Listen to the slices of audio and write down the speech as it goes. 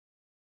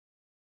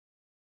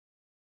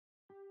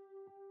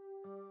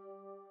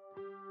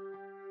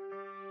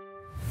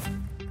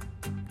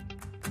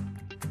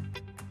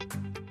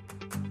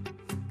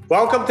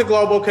Welcome to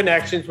Global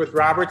Connections with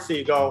Robert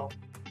Siegel,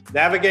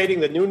 navigating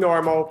the new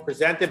normal,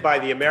 presented by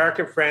the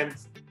American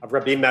Friends of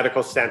Rabin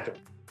Medical Center.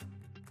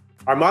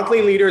 Our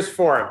monthly Leaders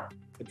Forum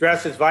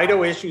addresses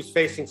vital issues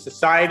facing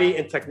society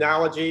and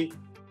technology,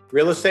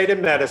 real estate and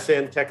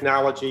medicine,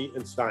 technology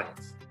and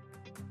science.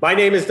 My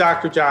name is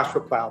Dr.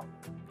 Joshua Cloud.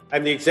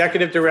 I'm the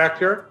Executive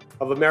Director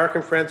of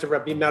American Friends of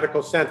Rabin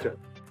Medical Center,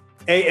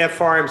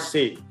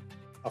 AFRMC,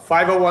 a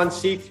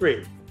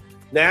 501c3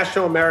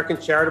 national American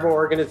charitable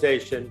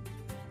organization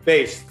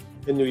based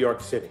in New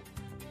York City.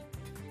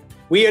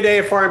 We at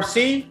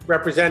AFRMC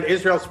represent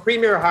Israel's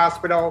premier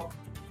hospital,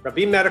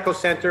 Rabin Medical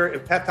Center in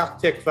Petah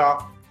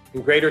Tikvah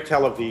in Greater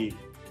Tel Aviv,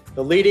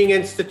 the leading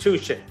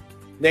institution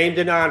named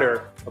in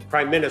honor of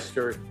Prime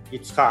Minister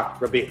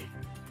Yitzhak Rabin.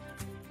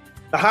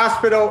 The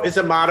hospital is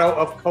a model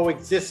of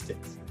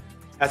coexistence,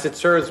 as it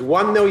serves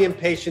 1 million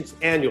patients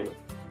annually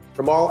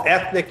from all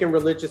ethnic and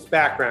religious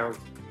backgrounds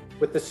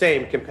with the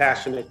same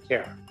compassionate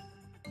care.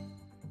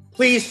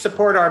 Please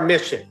support our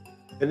mission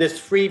in this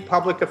free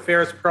public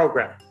affairs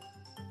program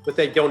with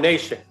a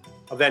donation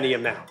of any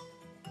amount.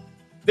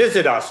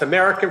 Visit us,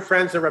 American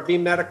Friends of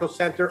Rabin Medical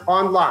Center,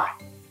 online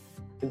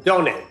and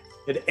donate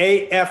at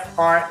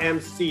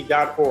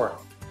afrmc.org.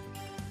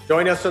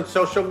 Join us on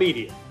social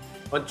media,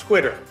 on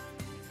Twitter,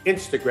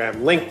 Instagram,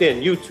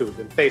 LinkedIn, YouTube,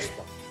 and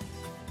Facebook.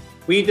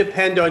 We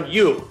depend on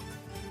you,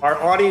 our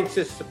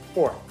audience's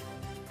support,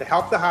 to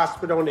help the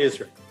hospital in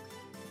Israel.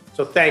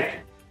 So thank you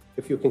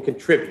if you can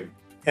contribute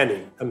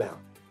any amount.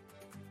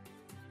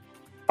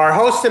 Our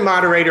host and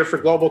moderator for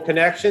Global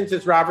Connections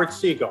is Robert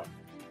Siegel,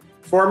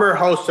 former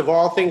host of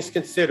All Things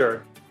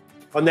Considered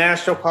on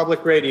National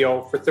Public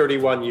Radio for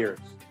 31 years.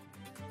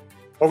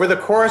 Over the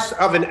course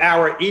of an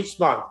hour each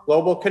month,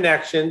 Global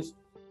Connections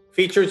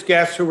features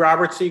guests who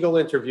Robert Siegel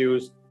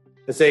interviews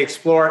as they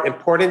explore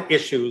important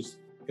issues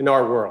in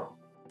our world.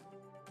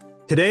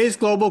 Today's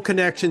Global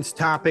Connections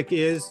topic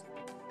is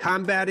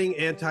combating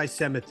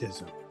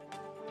anti-Semitism.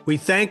 We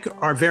thank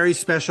our very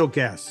special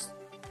guest,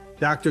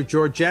 Dr.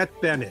 Georgette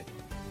Bennett,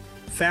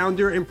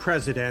 founder and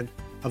president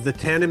of the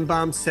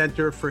Tanenbaum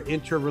Center for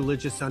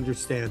Interreligious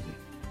Understanding,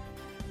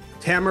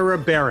 Tamara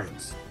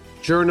Berens,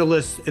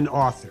 journalist and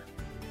author,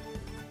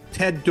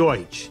 Ted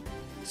Deutch,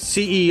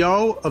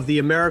 CEO of the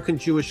American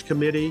Jewish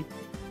Committee,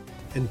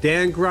 and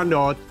Dan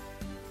Granot,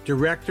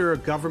 Director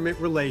of Government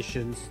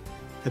Relations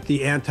at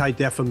the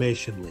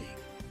Anti-Defamation League.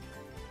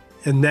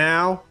 And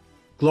now,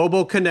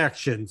 Global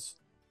Connections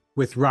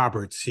with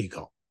Robert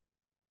Siegel.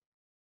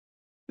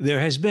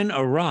 There has been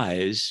a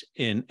rise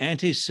in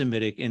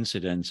anti-Semitic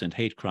incidents and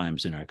hate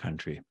crimes in our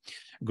country.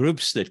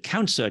 Groups that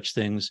count such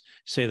things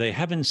say they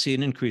haven't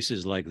seen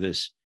increases like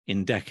this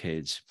in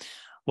decades.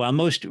 While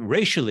most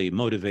racially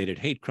motivated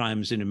hate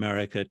crimes in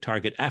America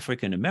target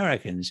African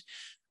Americans,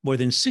 more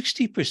than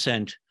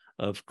 60%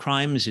 of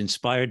crimes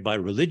inspired by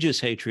religious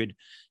hatred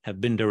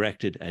have been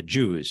directed at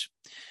Jews.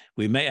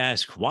 We may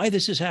ask why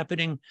this is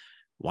happening,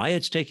 why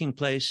it's taking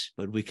place,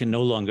 but we can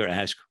no longer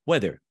ask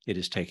whether it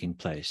is taking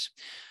place.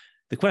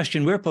 The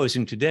question we're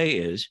posing today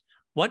is,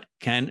 what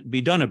can be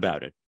done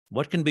about it?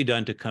 What can be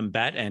done to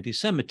combat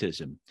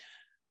anti-Semitism?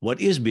 What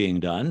is being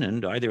done,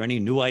 and are there any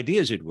new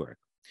ideas at work?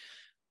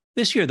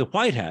 This year, the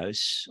White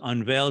House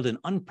unveiled an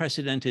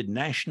unprecedented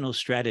national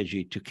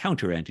strategy to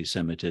counter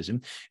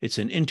anti-Semitism. It's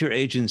an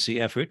interagency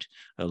effort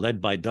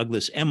led by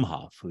Douglas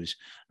Emhoff, who's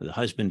the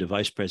husband of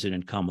Vice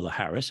President Kamala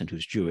Harris and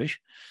who's Jewish.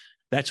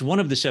 That's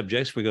one of the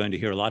subjects we're going to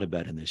hear a lot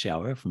about in this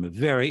hour from a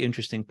very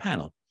interesting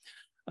panel.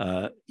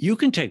 You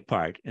can take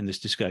part in this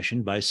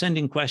discussion by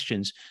sending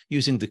questions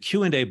using the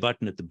Q&A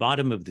button at the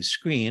bottom of the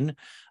screen,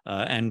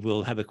 and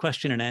we'll have a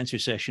question and answer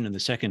session in the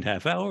second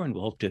half hour, and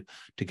we'll hope to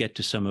get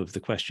to some of the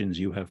questions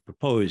you have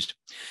proposed.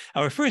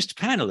 Our first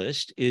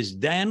panelist is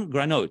Dan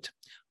Granot,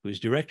 who is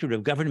Director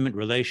of Government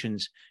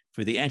Relations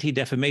for the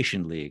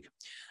Anti-Defamation League.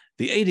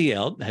 The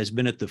ADL has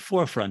been at the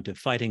forefront of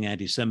fighting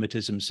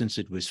anti-Semitism since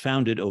it was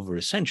founded over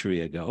a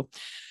century ago.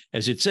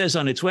 As it says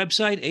on its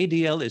website,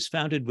 ADL is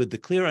founded with the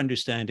clear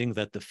understanding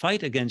that the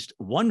fight against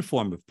one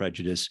form of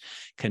prejudice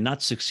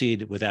cannot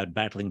succeed without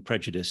battling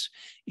prejudice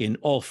in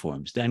all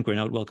forms. Dan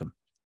Granot, welcome.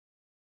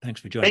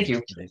 Thanks for joining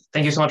us today.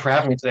 Thank you so much for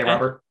having me today,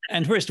 Robert.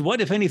 And first, what,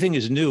 if anything,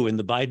 is new in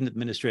the Biden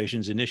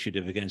administration's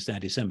initiative against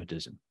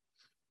anti-Semitism?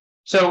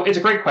 So it's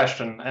a great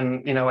question.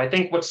 And, I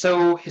think what's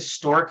so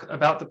historic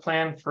about the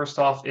plan, first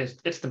off, is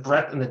it's the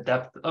breadth and the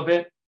depth of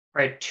it,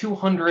 right?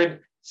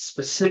 200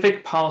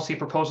 specific policy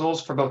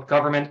proposals for both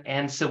government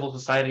and civil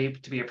society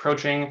to be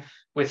approaching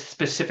with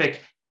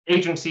specific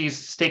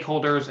agencies,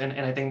 stakeholders, and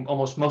I think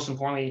almost most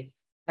importantly,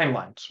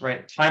 timelines,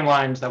 right?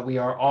 Timelines that we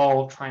are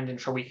all trying to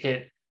ensure we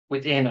hit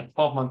within a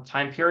 12-month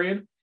time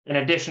period, in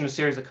addition to a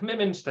series of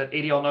commitments that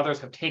ADL and others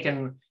have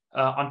taken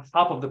on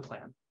top of the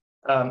plan.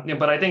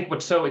 But I think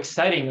what's so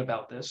exciting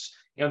about this,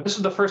 this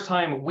is the first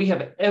time we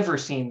have ever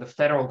seen the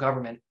federal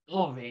government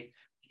elevate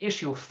the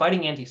issue of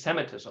fighting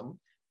anti-Semitism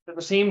to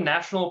the same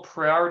national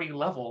priority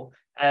level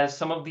as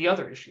some of the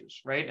other issues,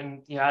 right?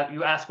 And you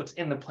ask what's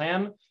in the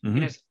plan. Mm-hmm.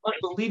 It is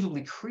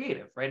unbelievably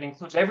creative, right? It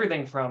includes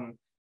everything from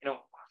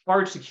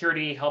hard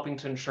security, helping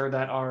to ensure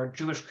that our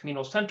Jewish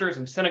communal centers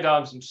and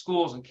synagogues and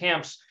schools and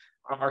camps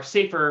are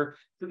safer,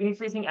 to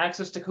increasing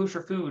access to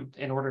kosher food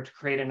in order to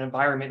create an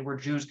environment where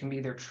Jews can be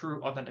their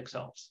true, authentic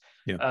selves.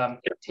 Yeah.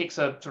 It takes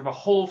a sort of a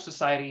whole of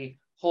society,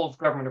 whole of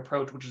government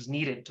approach, which is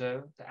needed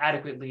to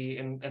adequately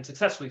and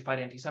successfully fight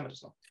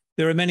anti-Semitism.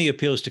 There are many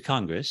appeals to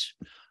Congress.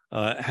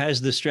 Has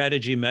the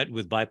strategy met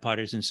with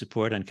bipartisan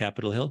support on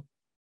Capitol Hill?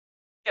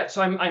 Yeah,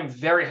 so I'm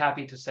very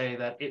happy to say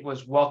that it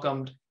was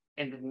welcomed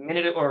in the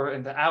minute or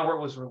in the hour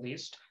it was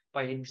released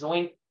by a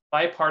joint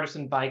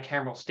bipartisan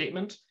bicameral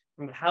statement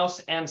from the House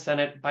and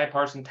Senate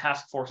bipartisan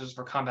task forces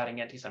for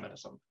combating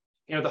anti-Semitism.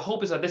 The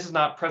hope is that this is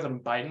not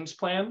President Biden's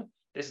plan.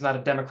 This is not a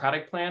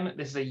Democratic plan.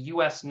 This is a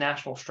U.S.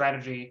 national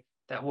strategy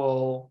that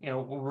will,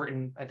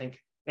 I think,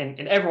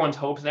 in everyone's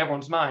hopes and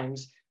everyone's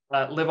minds,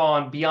 live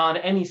on beyond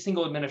any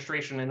single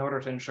administration in order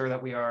to ensure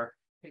that we are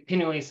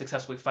continually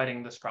successfully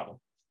fighting this problem.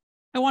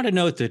 I want to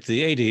note that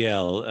the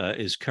ADL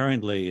is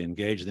currently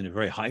engaged in a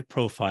very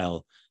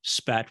high-profile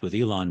spat with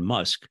Elon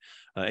Musk.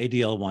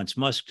 ADL wants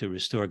Musk to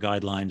restore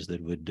guidelines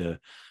that would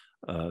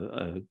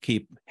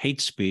keep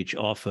hate speech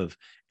off of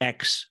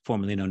X,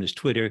 formerly known as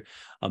Twitter.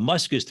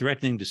 Musk is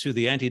threatening to sue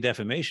the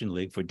Anti-Defamation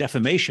League for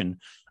defamation,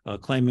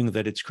 claiming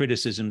that its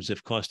criticisms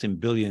have cost him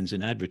billions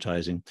in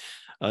advertising.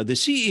 The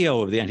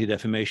CEO of the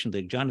Anti-Defamation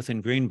League,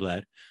 Jonathan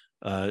Greenblatt,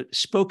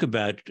 spoke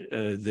about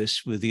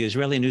this with the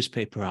Israeli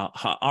newspaper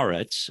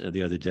Haaretz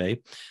the other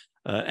day.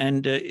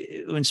 And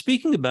when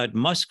speaking about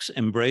Musk's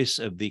embrace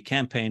of the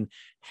campaign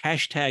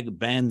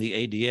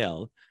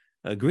 #BanTheADL,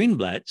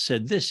 Greenblatt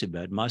said this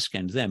about Musk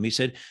and them. He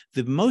said,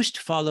 the most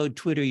followed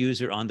Twitter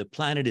user on the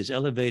planet is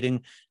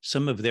elevating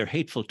some of their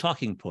hateful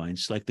talking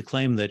points, like the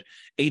claim that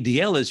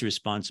ADL is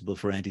responsible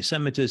for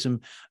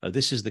anti-Semitism.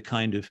 This is the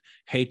kind of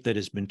hate that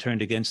has been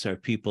turned against our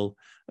people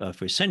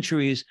for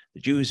centuries. The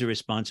Jews are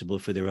responsible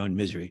for their own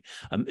misery.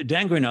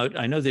 Dan Granot,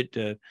 I know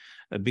that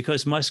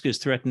because Musk is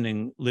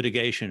threatening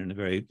litigation in a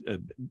very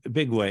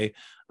big way,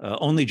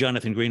 only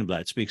Jonathan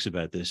Greenblatt speaks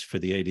about this for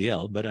the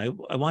ADL. But I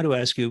want to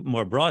ask you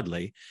more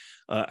broadly,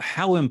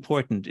 how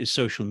important is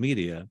social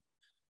media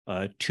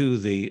to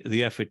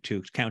the effort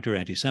to counter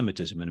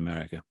anti-Semitism in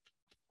America?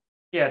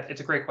 Yeah,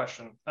 it's a great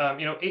question.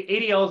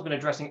 ADL has been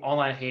addressing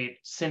online hate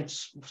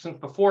since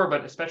before,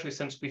 but especially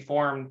since we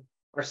formed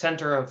our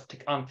Center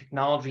on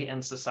Technology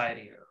and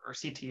Society, or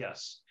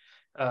CTS.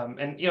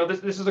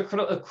 This is a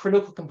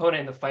critical component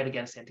in the fight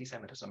against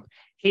anti-Semitism.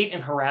 Hate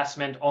and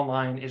harassment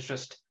online is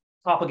just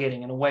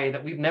propagating in a way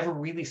that we've never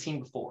really seen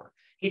before.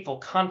 Hateful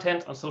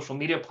content on social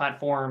media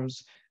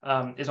platforms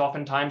is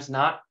oftentimes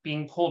not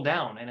being pulled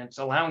down, and it's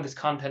allowing this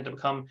content to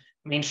become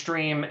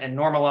mainstream and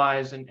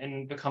normalized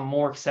and become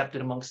more accepted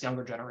amongst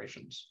younger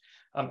generations.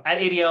 At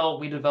ADL,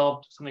 we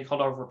developed something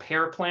called our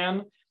Repair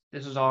Plan.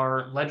 This is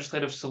our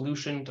legislative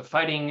solution to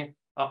fighting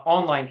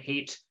online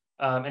hate,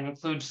 and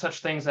includes such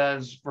things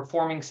as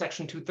reforming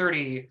Section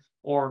 230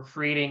 or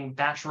creating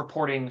batch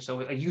reporting,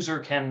 so a user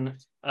can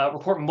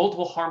report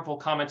multiple harmful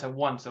comments at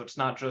once. So it's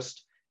not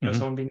just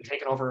someone being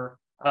taken over.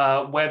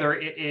 Whether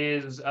it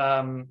is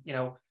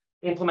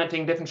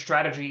implementing different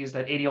strategies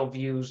that ADL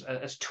views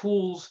as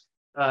tools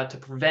to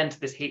prevent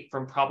this hate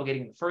from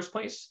propagating in the first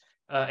place,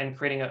 and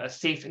creating a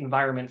safe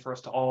environment for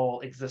us to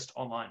all exist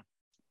online.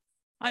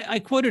 I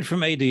quoted from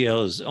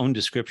ADL's own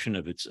description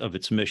of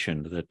its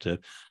mission that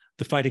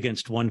the fight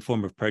against one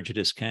form of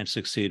prejudice can't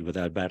succeed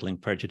without battling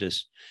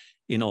prejudice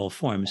in all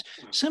forms.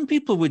 Some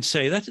people would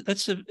say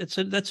that's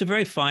a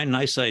very fine,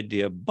 nice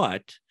idea,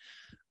 but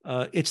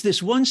it's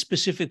this one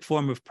specific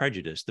form of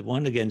prejudice, the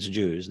one against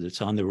Jews,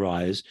 that's on the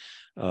rise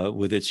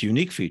with its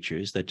unique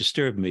features that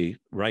disturb me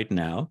right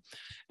now.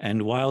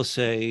 And while,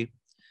 say,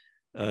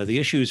 the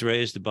issues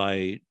raised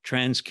by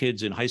trans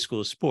kids in high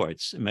school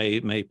sports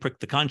may prick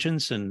the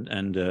conscience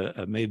and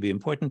may be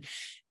important,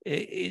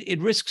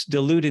 it risks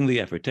diluting the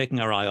effort, taking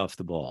our eye off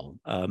the ball.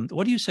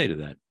 What do you say to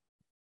that?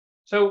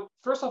 So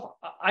first off,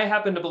 I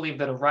happen to believe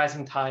that a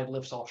rising tide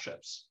lifts all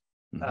ships.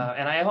 And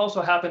I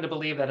also happen to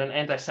believe that an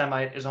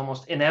anti-Semite is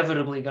almost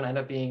inevitably going to end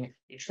up being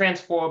a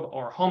transphobe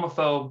or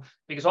homophobe,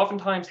 because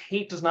oftentimes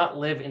hate does not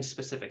live in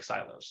specific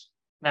silos.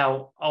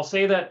 Now, I'll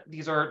say that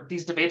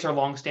these debates are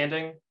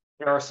longstanding.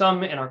 There are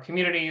some in our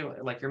community,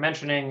 like you're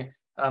mentioning,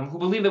 who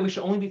believe that we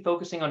should only be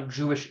focusing on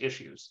Jewish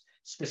issues,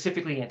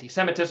 specifically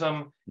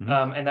anti-Semitism,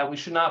 and that we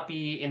should not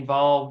be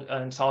involved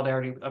in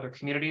solidarity with other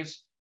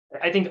communities.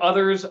 I think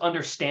others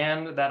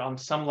understand that on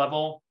some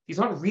level, these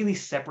aren't really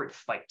separate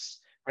fights.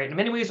 Right? In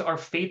many ways, our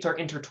fates are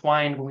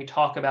intertwined when we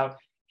talk about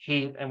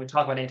hate and we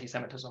talk about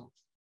anti-Semitism.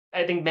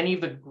 I think many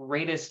of the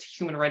greatest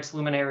human rights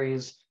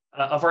luminaries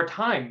of our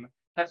time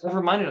have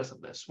reminded us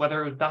of this,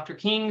 whether it was Dr.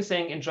 King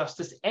saying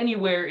injustice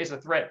anywhere is a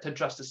threat to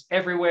justice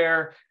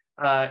everywhere.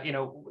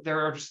 There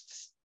are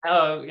just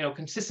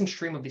consistent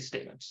stream of these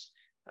statements.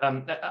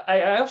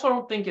 I also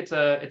don't think it's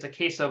a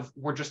case of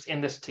we're just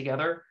in this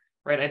together,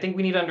 right? I think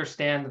we need to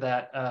understand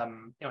that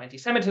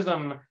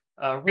anti-Semitism,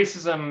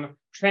 racism,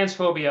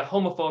 transphobia,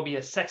 homophobia,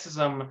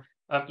 sexism,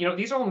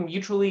 these are all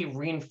mutually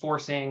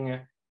reinforcing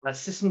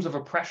systems of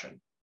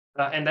oppression.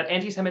 and that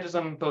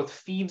anti-Semitism both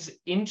feeds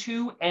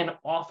into and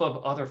off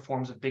of other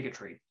forms of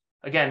bigotry.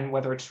 Again,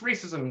 whether it's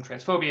racism,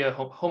 transphobia,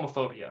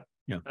 homophobia.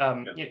 Yeah.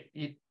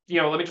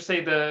 Let me just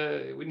say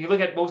when you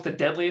look at what was the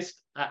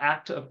deadliest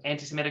act of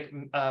anti-Semitic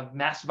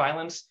mass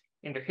violence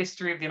in the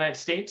history of the United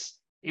States,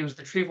 it was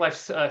the Tree of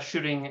Life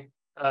shooting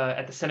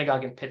at the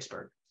synagogue in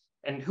Pittsburgh.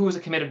 And who was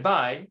it committed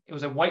by? It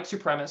was a white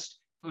supremacist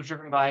who was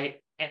driven by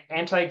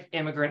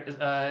anti-immigrant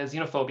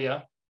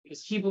xenophobia,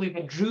 because he believed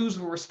that Jews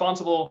were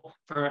responsible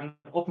for an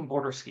open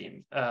border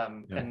scheme.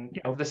 And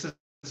this is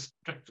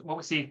just what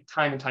we see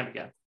time and time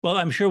again. Well,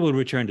 I'm sure we'll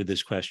return to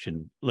this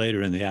question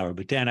later in the hour.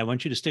 But Dan, I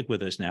want you to stick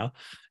with us now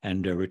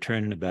and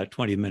return in about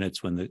 20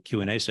 minutes when the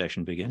Q&A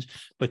session begins.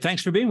 But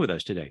thanks for being with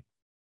us today.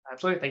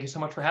 Absolutely. Thank you so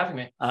much for having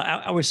me.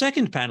 Our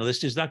second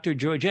panelist is Dr.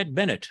 Georgette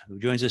Bennett, who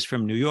joins us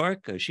from New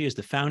York. She is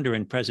the founder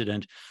and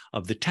president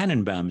of the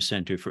Tanenbaum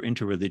Center for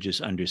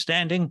Interreligious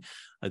Understanding.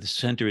 The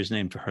center is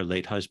named for her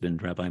late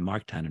husband, Rabbi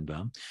Mark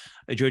Tanenbaum.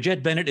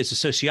 Georgette Bennett is a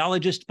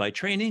sociologist by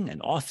training, an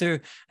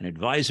author, an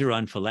advisor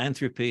on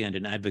philanthropy, and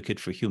an advocate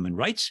for human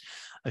rights.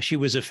 She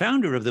was a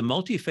founder of the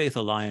Multi-Faith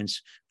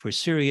Alliance for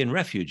Syrian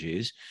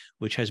Refugees,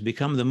 which has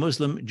become the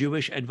Muslim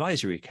Jewish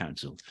Advisory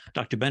Council.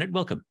 Dr. Bennett,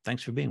 welcome.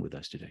 Thanks for being with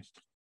us today.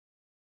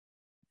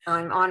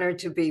 I'm honored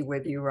to be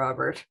with you,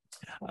 Robert.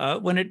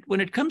 When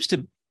it comes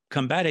to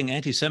combating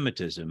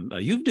anti-Semitism,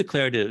 you've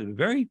declared a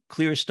very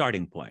clear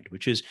starting point,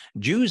 which is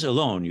Jews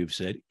alone, you've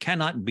said,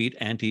 cannot beat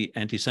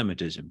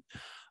anti-Semitism.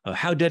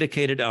 How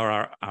dedicated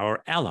are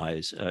our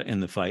allies in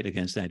the fight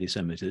against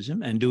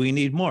anti-Semitism, and do we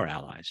need more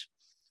allies?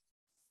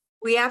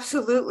 We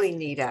absolutely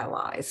need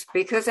allies,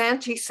 because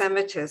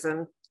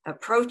anti-Semitism,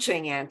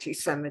 approaching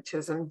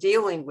anti-Semitism,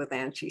 dealing with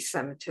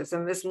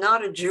anti-Semitism is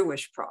not a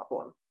Jewish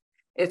problem.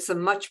 It's a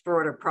much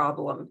broader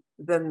problem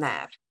than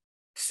that.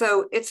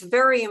 So it's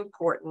very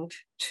important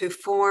to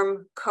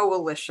form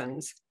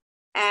coalitions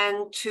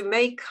and to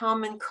make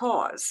common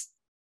cause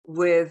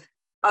with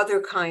other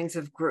kinds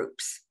of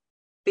groups,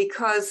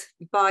 because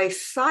by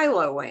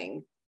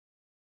siloing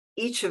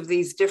each of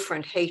these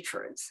different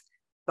hatreds,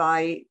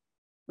 by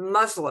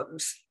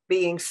Muslims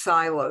being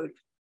siloed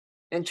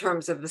in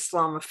terms of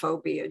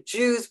Islamophobia,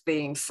 Jews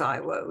being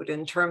siloed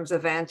in terms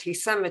of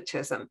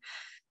anti-Semitism,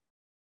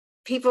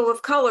 people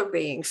of color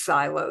being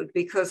siloed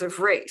because of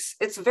race.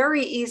 It's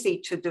very easy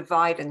to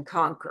divide and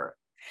conquer.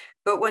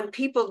 But when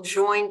people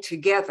join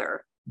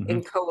together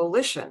in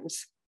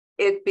coalitions,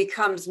 it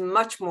becomes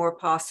much more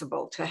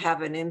possible to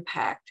have an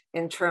impact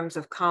in terms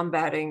of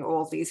combating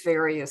all these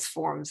various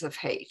forms of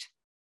hate.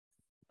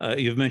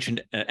 You've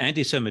mentioned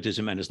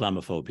anti-Semitism and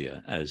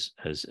Islamophobia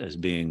as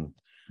being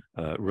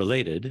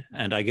related.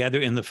 And I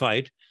gather in the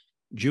fight,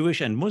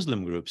 Jewish and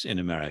Muslim groups in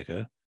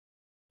America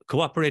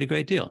cooperate a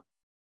great deal.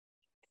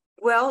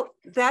 Well,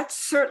 that's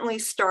certainly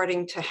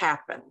starting to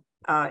happen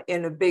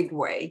in a big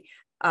way.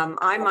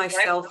 I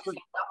myself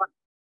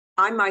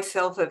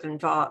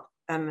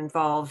am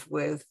involved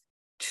with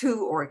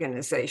two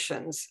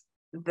organizations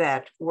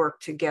that work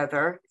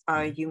together.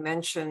 You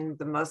mentioned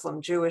the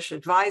Muslim Jewish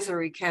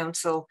Advisory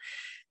Council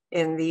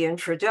in the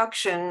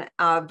introduction,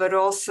 but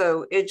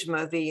also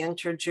IJMA, the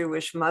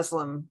Inter-Jewish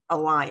Muslim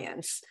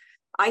Alliance.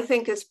 I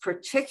think it's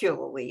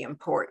particularly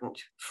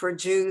important for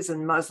Jews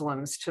and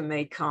Muslims to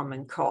make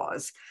common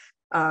cause.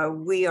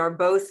 We are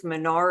both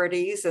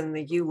minorities in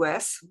the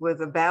US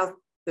with about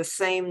the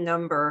same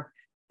number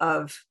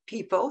of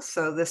people,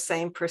 so the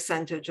same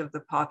percentage of the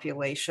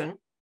population.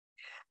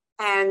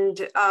 And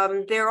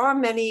there are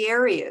many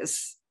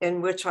areas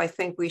in which I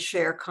think we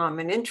share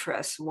common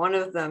interests. One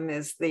of them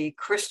is the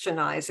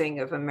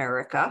Christianizing of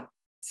America.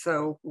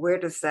 So where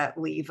does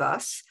that leave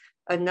us?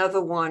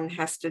 Another one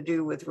has to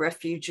do with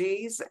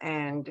refugees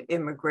and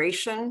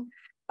immigration,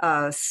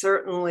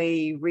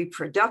 certainly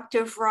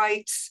reproductive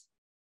rights.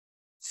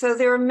 So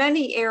there are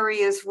many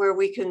areas where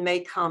we can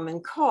make common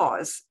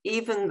cause,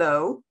 even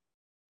though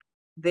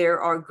there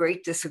are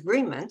great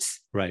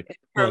disagreements in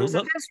terms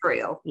of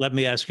Israel. Let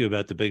me ask you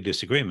about the big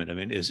disagreement. I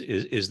mean,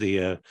 is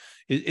there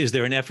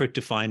an effort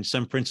to find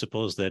some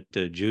principles that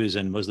Jews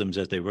and Muslims,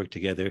 as they work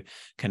together,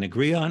 can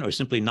agree on, or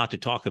simply not to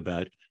talk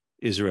about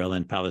Israel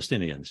and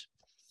Palestinians?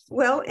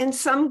 Well, in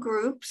some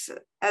groups,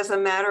 as a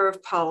matter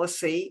of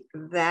policy,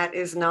 that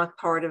is not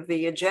part of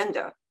the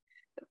agenda.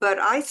 But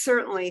I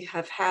certainly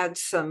have had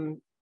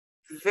some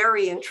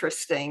very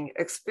interesting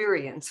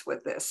experience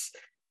with this.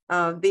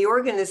 The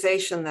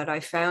organization that I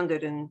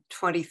founded in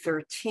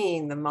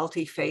 2013, the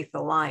Multi-Faith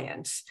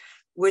Alliance,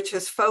 which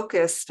is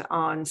focused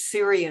on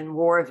Syrian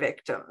war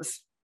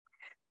victims,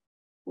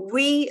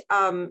 we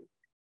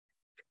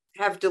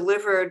have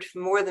delivered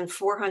more than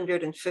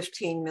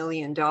 $415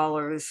 million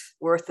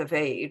worth of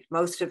aid,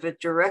 most of it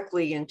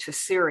directly into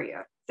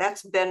Syria.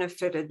 That's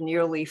benefited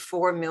nearly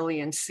 4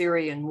 million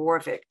Syrian war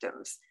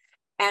victims.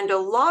 And a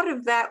lot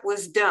of that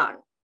was done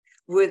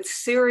with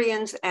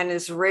Syrians and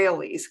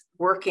Israelis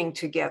working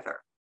together.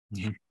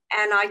 And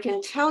I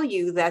can tell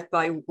you that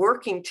by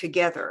working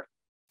together,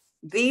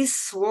 these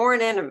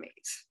sworn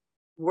enemies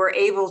were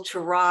able to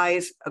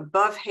rise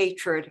above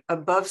hatred,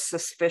 above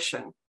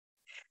suspicion.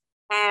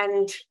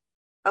 And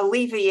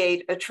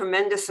alleviate a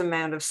tremendous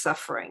amount of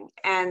suffering,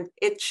 and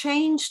it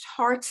changed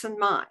hearts and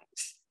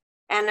minds.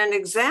 And an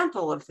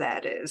example of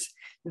that is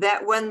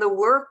that when the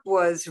work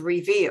was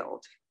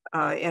revealed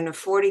in a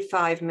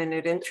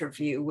 45-minute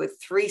interview with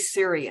 3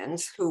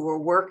 Syrians who were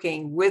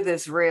working with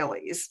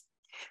Israelis,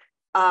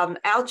 Al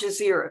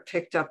Jazeera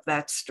picked up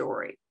that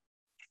story.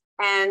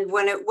 And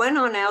when it went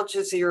on Al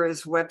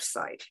Jazeera's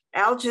website,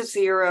 Al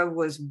Jazeera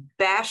was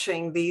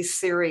bashing these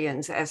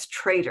Syrians as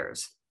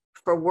traitors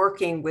for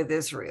working with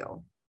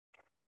Israel.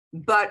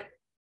 But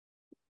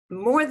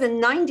more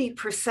than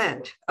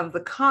 90% of the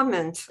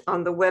comments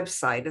on the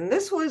website, and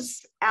this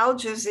was Al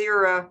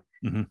Jazeera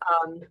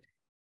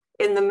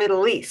in the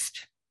Middle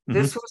East.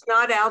 This was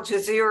not Al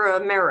Jazeera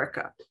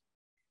America.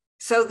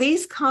 So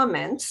these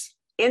comments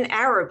in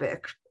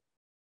Arabic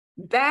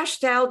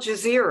bashed Al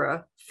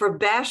Jazeera for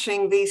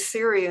bashing these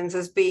Syrians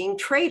as being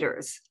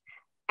traitors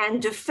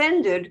and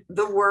defended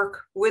the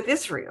work with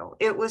Israel.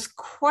 It was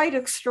quite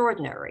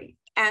extraordinary.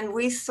 And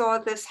we saw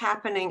this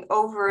happening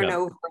over and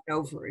over and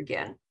over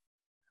again.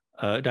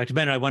 Dr.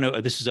 Bennett, I want to,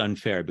 this is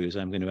unfair because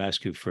I'm going to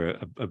ask you for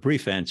a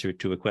brief answer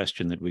to a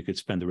question that we could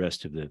spend the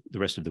rest of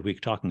the week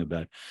talking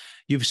about.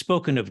 You've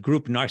spoken of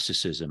group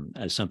narcissism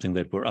as something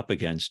that we're up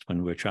against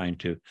when we're trying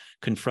to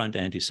confront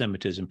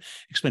anti-Semitism.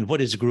 Explain,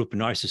 what is group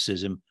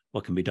narcissism?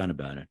 What can be done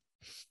about it?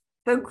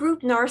 So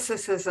group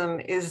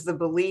narcissism is the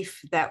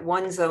belief that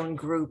one's own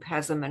group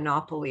has a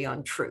monopoly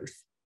on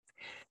truth.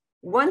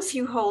 Once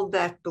you hold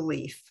that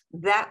belief,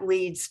 that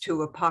leads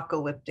to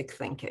apocalyptic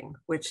thinking,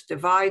 which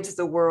divides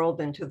the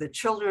world into the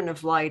children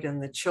of light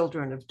and the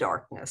children of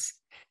darkness.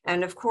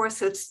 And of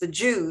course, it's the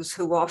Jews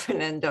who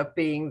often end up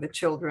being the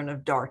children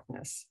of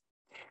darkness.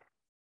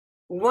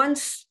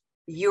 Once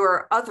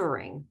you're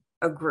othering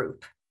a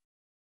group,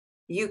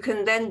 you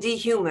can then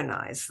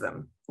dehumanize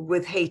them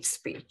with hate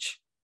speech.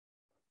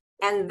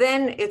 And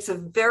then it's a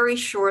very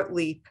short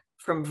leap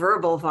from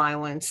verbal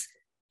violence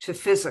to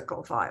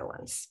physical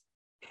violence.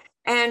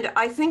 And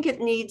I think it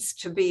needs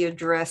to be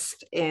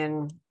addressed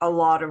in a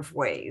lot of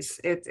ways.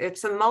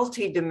 It's a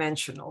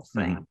multidimensional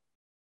thing.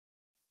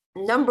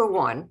 Number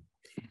one,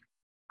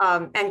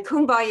 and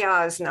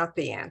kumbaya is not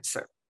the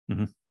answer.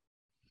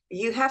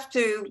 You have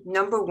to,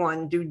 number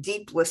one, do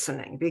deep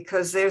listening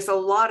because there's a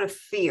lot of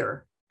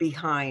fear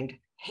behind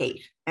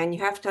hate, and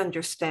you have to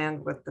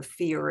understand what the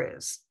fear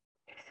is.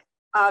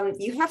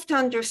 You have to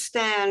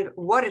understand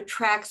what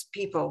attracts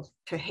people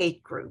to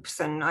hate groups.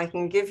 And I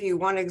can give you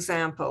one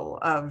example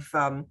of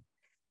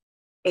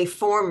a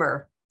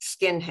former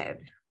skinhead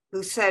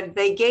who said,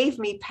 they gave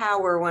me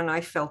power when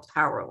I felt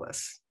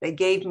powerless. They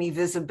gave me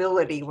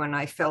visibility when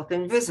I felt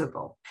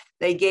invisible.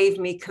 They gave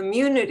me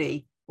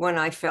community when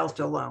I felt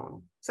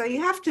alone. So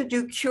you have to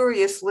do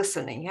curious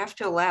listening. You have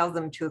to allow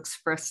them to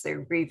express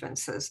their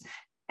grievances.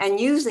 And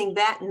using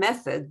that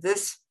method,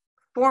 this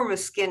former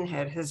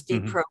skinhead has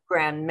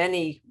deprogrammed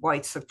many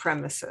white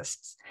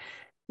supremacists.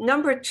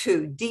 Number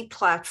two,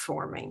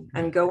 deplatforming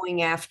and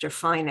going after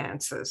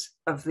finances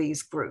of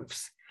these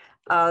groups.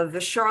 The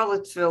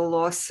Charlottesville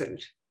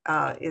lawsuit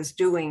is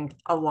doing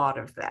a lot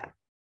of that.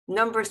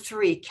 Number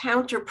three,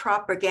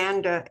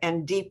 counter-propaganda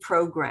and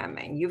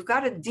deprogramming. You've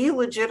got to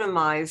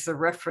delegitimize the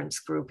reference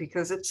group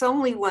because it's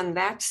only when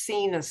that's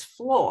seen as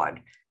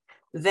flawed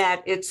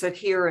that its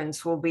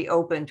adherents will be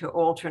open to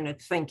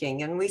alternate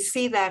thinking. And we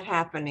see that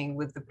happening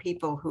with the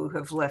people who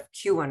have left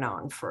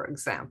QAnon, for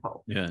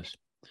example. Yes.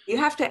 You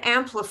have to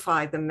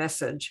amplify the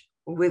message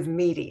with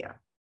media.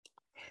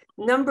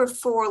 Number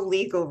four,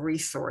 legal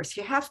resource.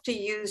 You have to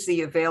use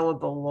the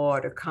available law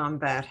to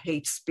combat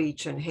hate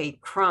speech and hate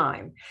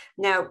crime.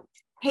 Now,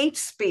 hate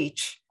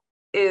speech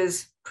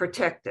is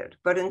protected,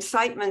 but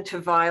incitement to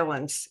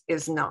violence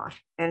is not.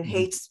 And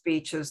hate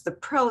speech is the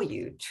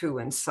prelude to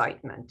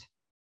incitement.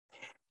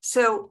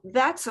 So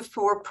that's a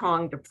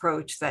four-pronged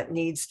approach that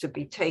needs to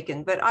be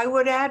taken. But I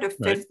would add a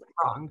fifth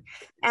prong.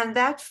 And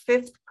that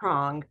fifth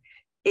prong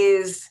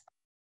is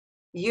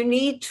you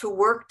need to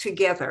work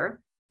together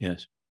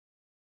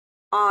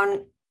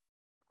on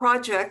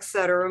projects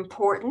that are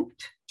important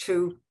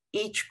to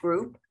each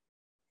group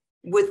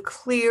with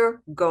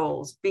clear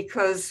goals,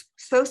 because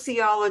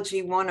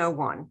Sociology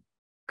 101,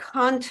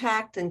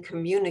 contact and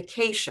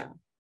communication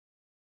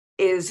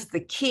is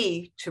the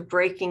key to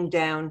breaking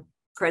down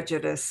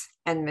prejudice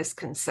and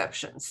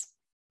misconceptions.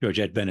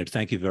 Georgette Bennett,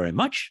 thank you very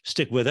much.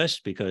 Stick with us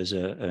because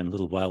in a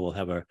little while we'll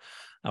have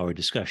our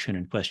discussion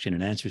and question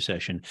and answer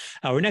session.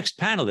 Our next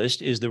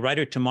panelist is the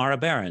writer Tamara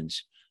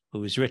Berens,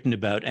 who has written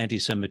about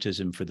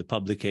anti-Semitism for the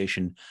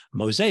publication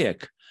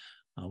Mosaic.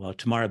 While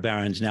Tamara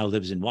Berens now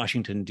lives in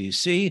Washington,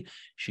 D.C.,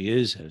 she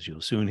is, as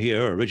you'll soon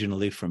hear,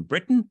 originally from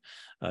Britain.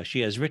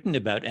 She has written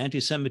about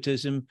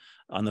anti-Semitism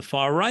on the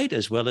far right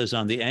as well as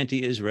on the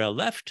anti-Israel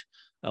left.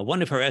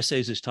 One of her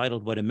essays is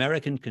titled What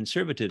American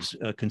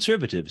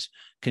Conservatives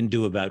Can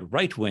Do About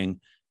Right-Wing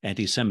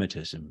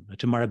Anti-Semitism.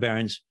 Tamara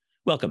Berens,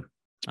 welcome.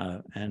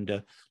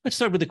 And let's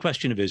start with the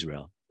question of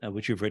Israel,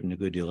 which you've written a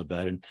good deal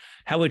about, and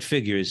how it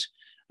figures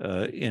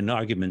in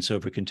arguments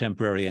over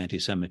contemporary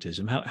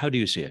anti-Semitism. How do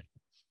you see it?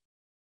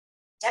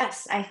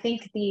 Yes, I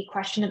think the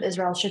question of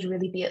Israel should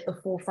really be at the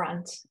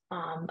forefront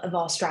of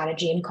our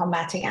strategy in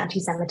combating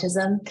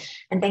anti-Semitism.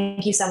 And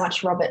thank you so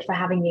much, Robert, for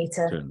having me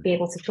to be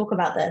able to talk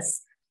about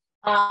this.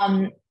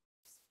 I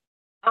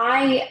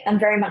am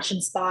very much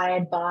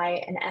inspired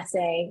by an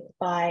essay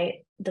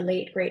by the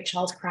late, great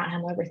Charles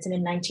Krauthammer written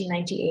in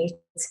 1998,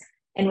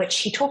 in which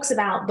he talks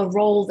about the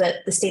role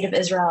that the state of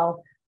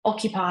Israel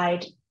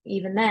occupied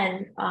even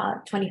then,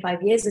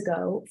 25 years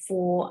ago,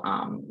 for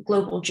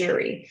global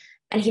Jewry.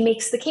 And he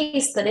makes the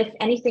case that if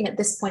anything at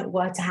this point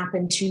were to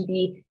happen to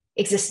the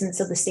existence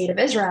of the state of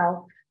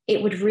Israel,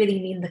 it would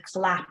really mean the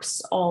collapse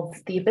of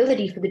the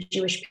ability for the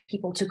Jewish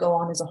people to go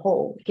on as a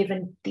whole,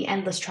 given the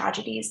endless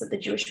tragedies that the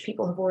Jewish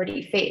people have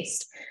already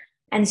faced.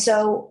 And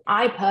so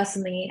I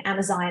personally am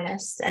a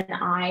Zionist, and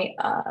I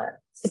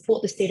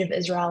support the state of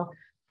Israel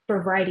for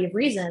a variety of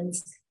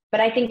reasons.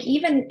 But I think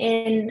even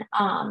in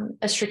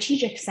a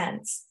strategic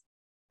sense,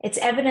 it's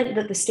evident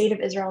that the state of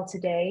Israel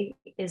today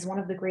is one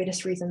of the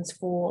greatest reasons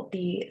for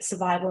the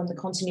survival and the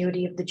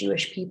continuity of the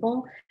Jewish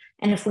people.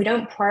 And if we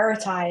don't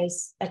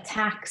prioritize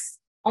attacks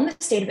on the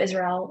state of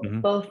Israel,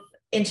 both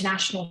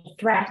international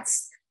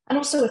threats and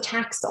also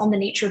attacks on the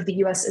nature of the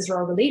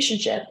US-Israel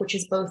relationship, which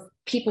is both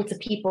people to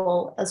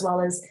people as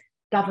well as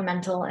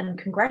governmental and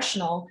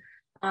congressional,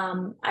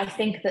 I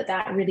think that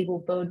that really will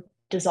bode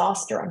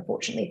disaster,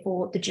 unfortunately,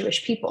 for the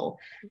Jewish people.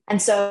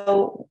 And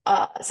so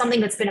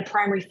something that's been a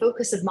primary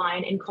focus of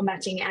mine in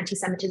combating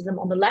anti-Semitism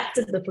on the left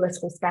of the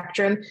political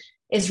spectrum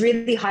is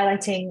really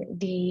highlighting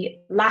the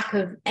lack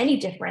of any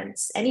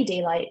difference, any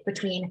daylight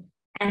between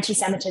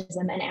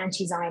anti-Semitism and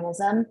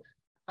anti-Zionism.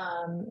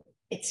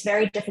 It's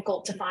very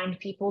difficult to find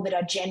people that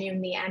are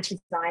genuinely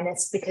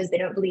anti-Zionist because they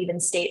don't believe in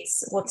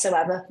states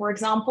whatsoever, for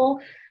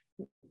example.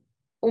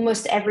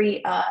 Almost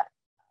every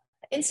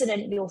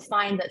incident, you'll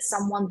find that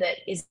someone that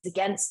is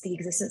against the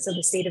existence of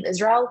the state of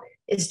Israel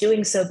is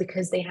doing so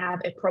because they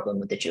have a problem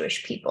with the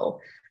Jewish people.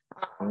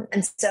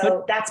 And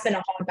so that's been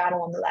a hard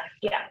battle on the left.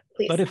 Yeah,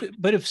 please.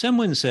 But if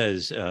someone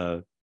says,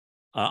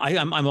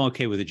 I'm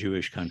okay with a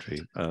Jewish country,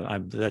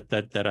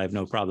 that I have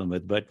no problem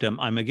with, but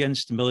I'm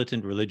against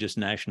militant religious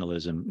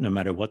nationalism, no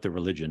matter what the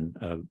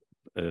religion,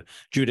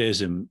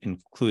 Judaism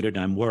included.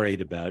 I'm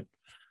worried about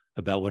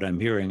what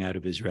I'm hearing out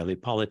of Israeli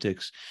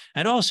politics.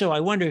 And also, I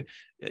wonder,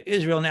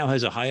 Israel now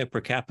has a higher per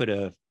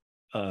capita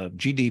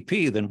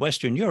GDP than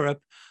Western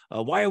Europe.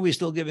 Why are we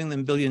still giving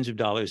them billions of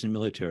dollars in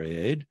military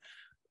aid?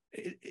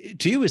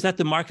 To you, is that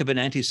the mark of an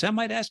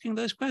anti-Semite asking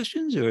those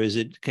questions? Or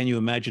can you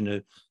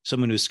imagine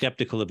someone who's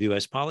skeptical of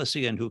US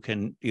policy and who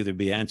can either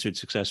be answered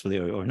successfully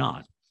or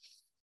not?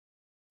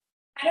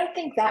 I don't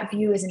think that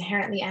view is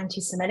inherently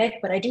anti-Semitic,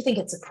 but I do think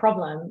it's a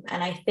problem.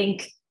 And I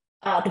think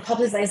the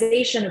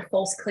publicization of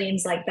false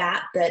claims like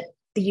that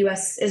the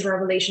US-Israel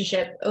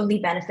relationship only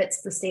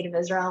benefits the state of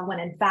Israel, when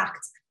in fact,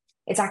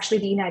 it's actually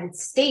the United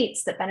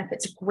States that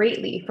benefits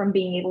greatly from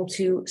being able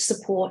to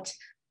support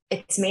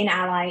its main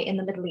ally in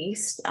the Middle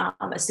East,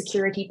 a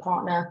security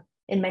partner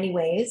in many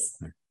ways.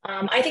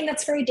 I think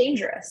that's very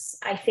dangerous.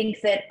 I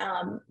think that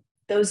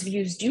those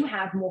views do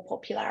have more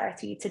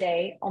popularity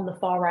today on the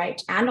far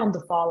right and on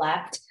the far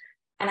left.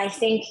 And I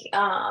think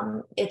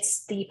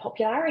it's the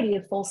popularity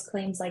of false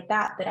claims like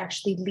that that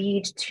actually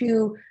lead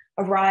to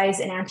a rise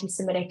in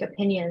anti-Semitic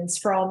opinions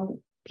from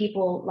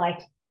people like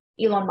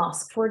Elon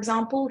Musk, for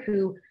example,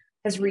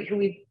 who's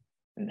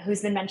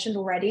been mentioned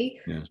already,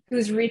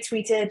 who's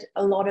retweeted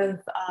a lot of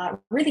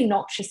really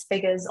noxious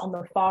figures on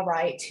the far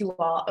right who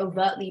are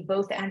overtly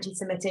both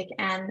anti-Semitic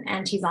and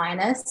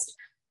anti-Zionist.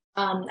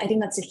 I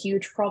think that's a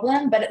huge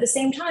problem. But at the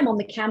same time, on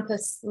the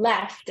campus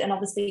left, and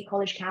obviously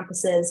college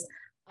campuses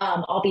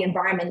are the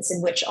environments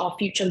in which our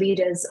future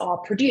leaders are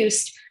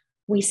produced,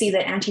 we see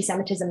that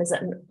anti-Semitism is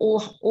at an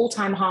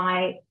all-time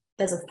high.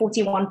 There's a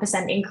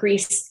 41%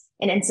 increase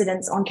in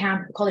incidents on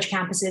college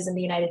campuses in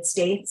the United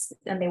States,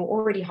 and they were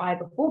already high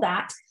before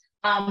that.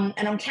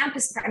 And on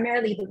campus,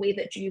 primarily, the way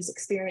that Jews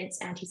experience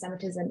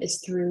anti-Semitism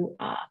is through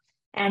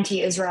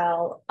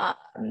anti-Israel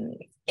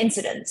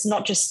incidents,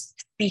 not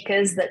just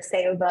speakers that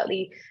say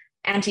overtly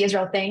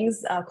anti-Israel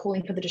things,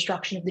 calling for the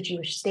destruction of the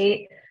Jewish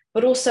state,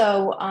 but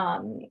also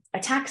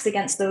attacks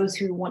against those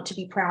who want to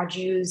be proud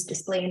Jews,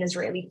 display an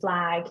Israeli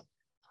flag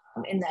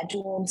in their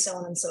dorm, so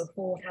on and so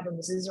forth, have a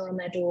mezuzah on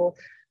their door.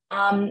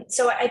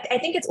 So I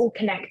think it's all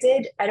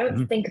connected. I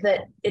don't think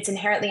that it's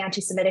inherently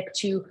anti-Semitic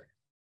to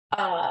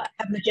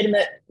have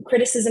legitimate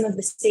criticism of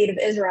the state of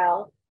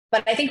Israel,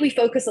 but I think we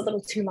focus a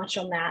little too much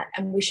on that,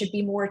 and we should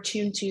be more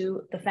attuned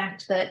to the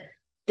fact that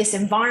this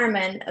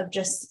environment of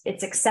just,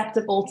 it's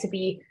acceptable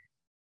to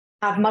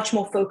have much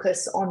more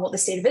focus on what the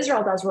state of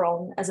Israel does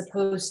wrong, as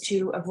opposed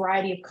to a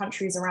variety of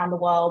countries around the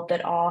world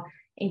that are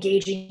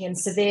engaging in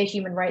severe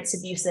human rights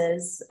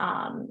abuses,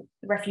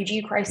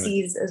 refugee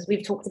crises, as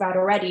we've talked about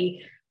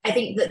already. I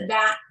think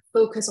that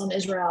focus on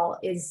Israel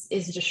is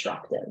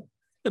destructive.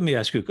 Let me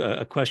ask you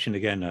a question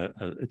again.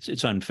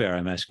 It's unfair.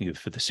 I'm asking you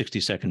for the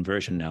 60-second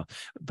version now.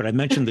 But I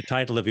mentioned the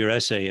title of your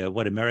essay,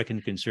 What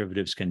American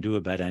Conservatives Can Do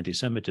About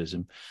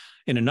Anti-Semitism.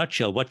 In a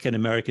nutshell, what can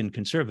American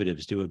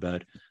conservatives do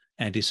about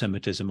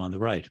anti-Semitism on the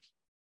right?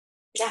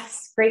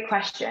 Yes, great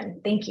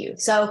question. Thank you.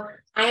 So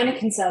I am a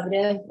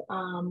conservative.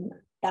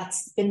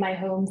 That's been my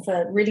home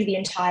for really the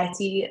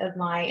entirety of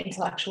my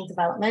intellectual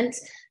development.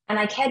 And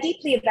I care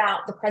deeply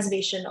about the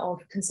preservation of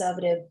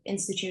conservative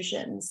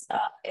institutions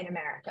in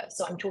America.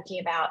 So I'm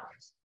talking about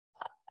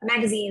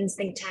magazines,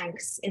 think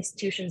tanks,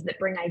 institutions that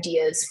bring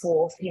ideas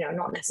for,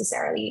 not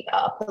necessarily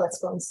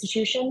political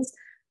institutions.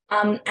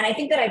 And I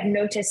think that I've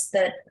noticed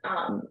that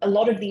a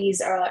lot of these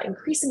are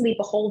increasingly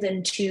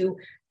beholden to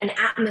an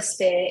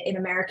atmosphere in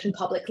American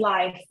public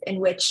life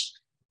in which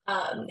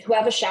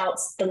whoever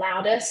shouts the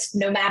loudest,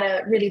 no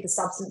matter really the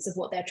substance of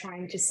what they're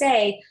trying to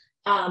say,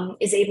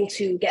 is able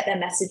to get their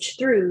message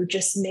through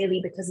just merely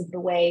because of the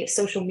way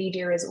social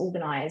media is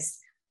organized,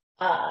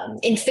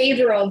 in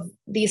favor of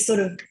these sort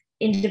of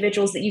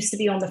individuals that used to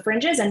be on the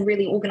fringes and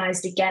really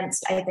organized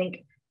against, I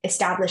think,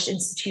 established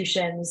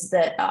institutions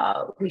that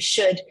we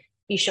should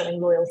be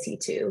showing loyalty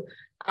to.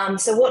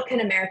 So what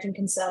can American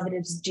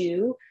conservatives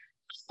do?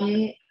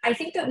 I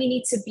think that we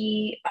need to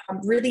be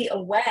really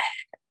aware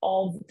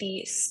of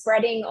the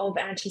spreading of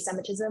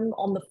anti-Semitism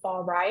on the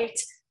far right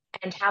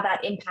and how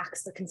that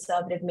impacts the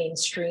conservative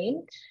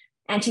mainstream.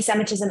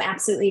 Anti-Semitism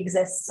absolutely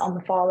exists on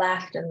the far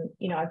left. And,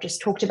 I've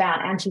just talked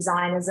about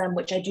anti-Zionism,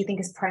 which I do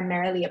think is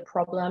primarily a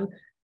problem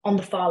on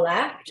the far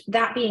left.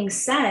 That being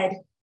said,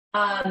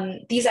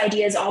 these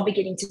ideas are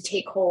beginning to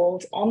take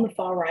hold on the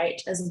far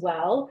right as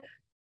well,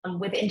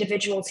 with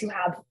individuals who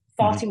have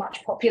far too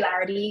much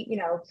popularity,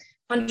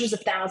 hundreds of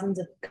thousands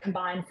of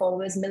combined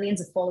followers,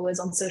 millions of followers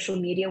on social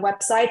media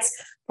websites,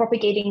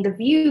 propagating the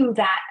view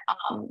that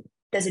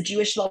there's a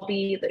Jewish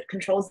lobby that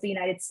controls the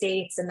United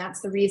States, and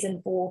that's the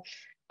reason for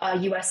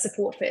US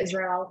support for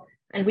Israel.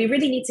 And we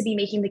really need to be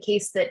making the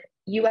case that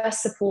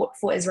US support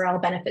for Israel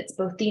benefits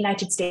both the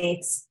United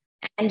States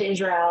and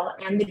Israel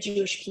and the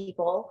Jewish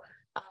people,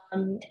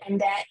 and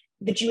that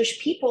the Jewish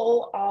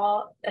people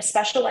are a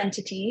special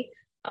entity.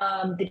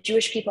 The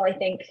Jewish people, I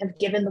think, have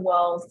given the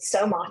world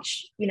so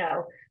much,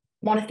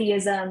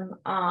 monotheism,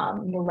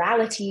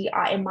 morality,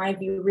 in my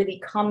view,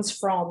 really comes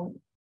from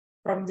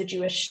the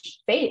Jewish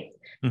faith.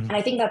 And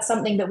I think that's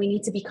something that we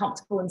need to be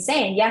comfortable in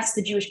saying. Yes,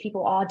 the Jewish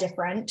people are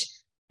different.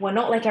 We're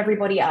not like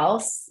everybody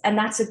else, and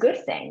that's a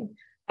good thing.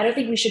 I don't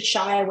think we should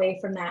shy away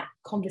from that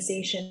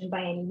conversation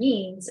by any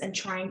means and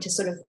trying to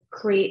sort of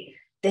create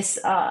this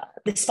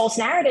false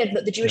narrative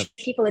that the Jewish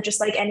people are just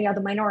like any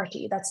other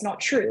minority. That's not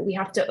true. We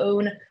have to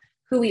own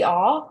who we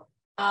are,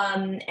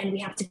 and we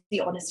have to be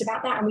honest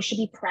about that, and we should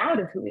be proud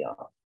of who we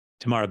are.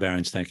 Tamara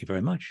Berens, thank you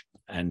very much.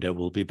 And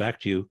we'll be back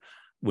to you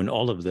when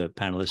all of the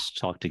panelists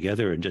talk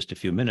together in just a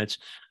few minutes.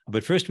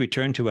 But first, we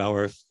turn to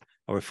our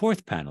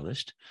fourth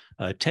panelist,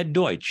 Ted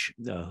Deutch,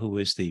 who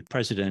is the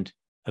president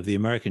of the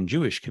American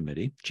Jewish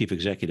Committee, chief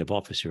executive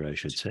officer, I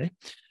should say.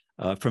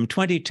 From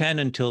 2010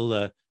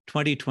 until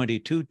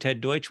 2022,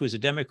 Ted Deutch was a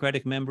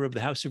Democratic member of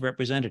the House of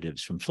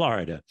Representatives from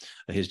Florida.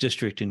 His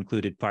district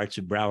included parts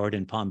of Broward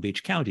and Palm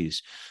Beach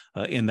counties.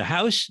 In the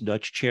House,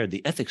 Deutch chaired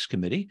the Ethics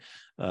Committee,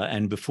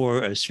 and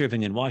before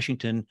serving in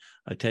Washington,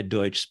 Ted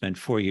Deutch spent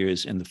 4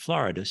 years in the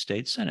Florida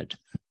State Senate.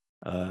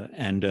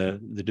 And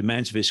the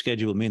demands of his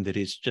schedule mean that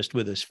he's just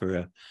with us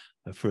for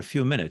a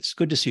few minutes.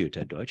 Good to see you,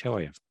 Ted Deutch. How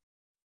are you?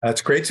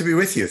 It's great to be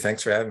with you.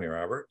 Thanks for having me,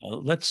 Robert.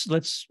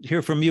 Let's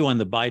hear from you on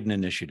the Biden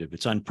initiative.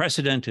 It's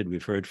unprecedented.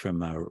 We've heard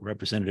from our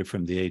representative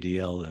from the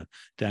ADL,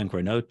 Dan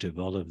Granot, of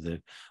all of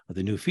the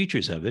new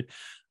features of it.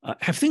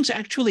 Have things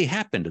actually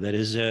happened? That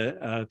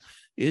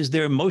is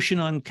there motion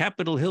on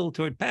Capitol Hill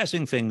toward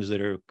passing things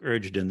that are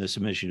urged in this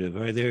initiative?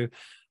 Are there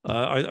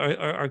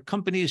are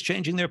companies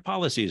changing their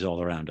policies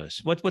all around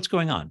us? What's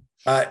going on?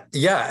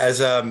 Yeah,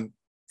 as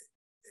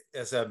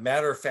a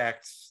matter of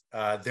fact,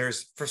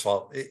 there's, first of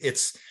all,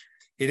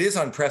 it is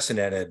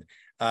unprecedented.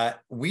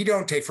 We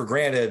don't take for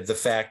granted the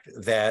fact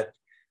that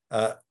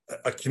a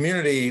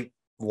community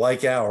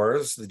like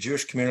ours, the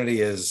Jewish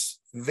community, is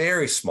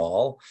very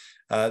small.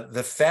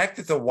 The fact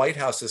that the White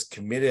House is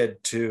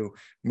committed to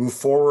move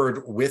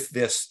forward with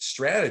this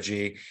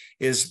strategy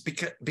is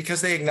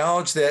because they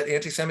acknowledge that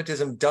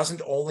anti-Semitism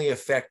doesn't only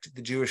affect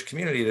the Jewish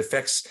community, it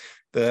affects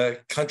the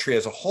country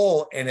as a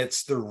whole. And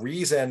it's the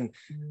reason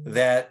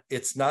that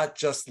it's not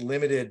just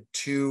limited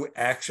to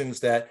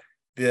actions that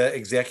the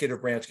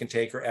executive branch can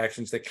take or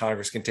actions that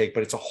Congress can take,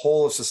 but it's a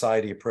whole of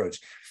society approach.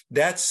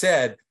 That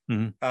said,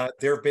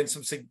 there have been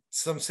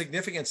some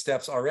significant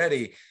steps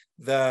already.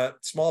 The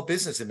Small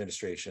Business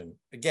Administration,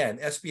 again,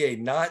 SBA,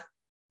 not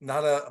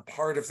a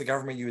part of the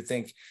government you would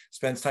think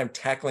spends time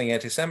tackling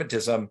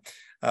anti-Semitism.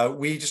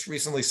 We just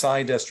recently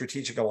signed a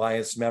strategic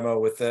alliance memo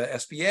with the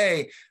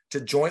SBA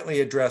to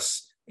jointly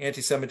address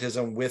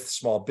anti-Semitism with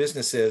small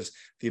businesses.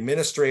 The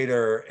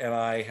administrator and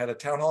I had a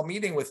town hall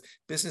meeting with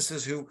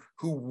businesses who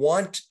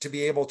want to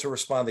be able to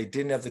respond. They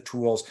didn't have the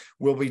tools.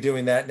 We'll be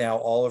doing that now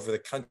all over the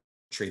country.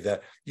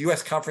 The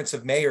U.S. Conference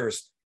of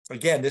Mayors,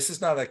 again, this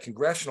is not a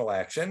congressional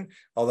action,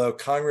 although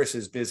Congress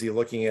is busy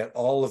looking at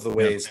all of the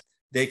ways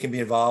they can be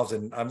involved.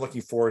 And I'm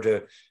looking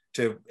forward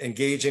to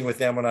engaging with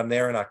them when I'm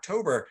there in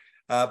October.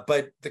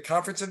 But the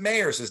Conference of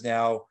Mayors is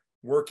now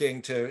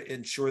working to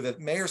ensure that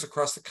mayors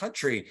across the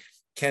country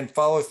can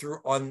follow through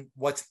on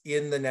what's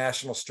in the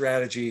national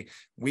strategy.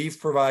 We've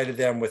provided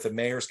them with a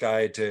mayor's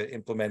guide to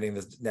implementing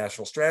the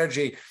national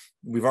strategy.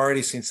 We've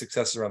already seen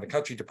successes around the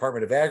country,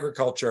 Department of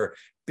Agriculture,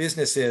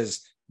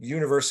 businesses,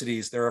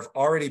 universities. There have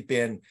already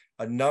been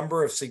a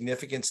number of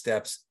significant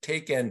steps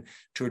taken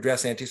to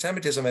address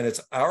anti-Semitism. And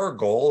it's our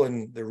goal,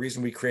 and the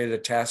reason we created a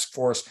task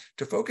force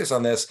to focus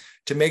on this,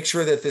 to make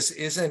sure that this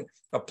isn't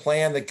a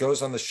plan that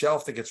goes on the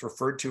shelf that gets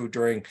referred to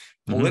during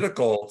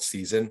political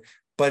season,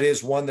 but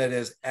is one that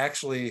is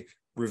actually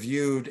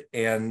reviewed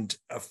and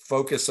a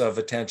focus of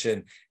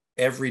attention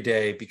every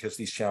day, because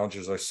these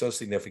challenges are so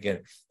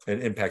significant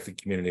and impact the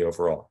community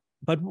overall.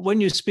 But when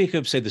you speak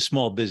of, say, the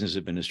Small Business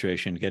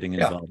Administration getting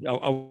involved,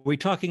 are we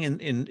talking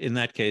in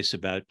that case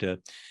about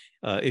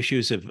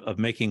issues of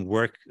making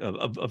work,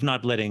 of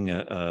not letting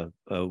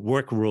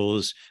work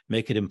rules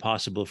make it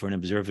impossible for an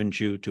observant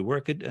Jew to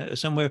work at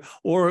somewhere?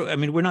 Or, I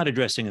mean, we're not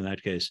addressing in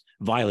that case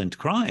violent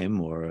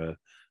crime or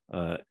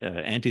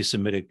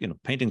anti-Semitic,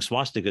 painting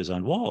swastikas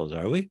on walls,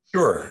 are we?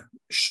 Sure.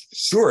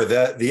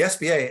 The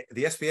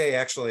SBA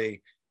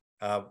actually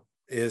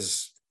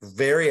is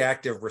very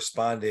active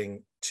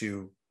responding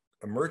to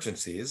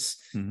emergencies.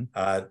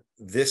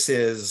 This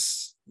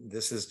is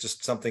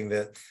just something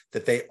that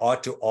they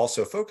ought to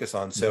also focus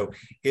on. So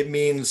it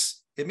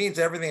means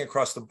everything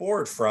across the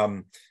board,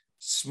 from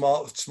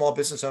small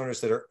business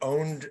owners that are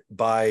owned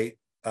by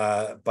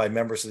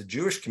members of the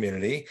Jewish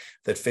community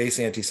that face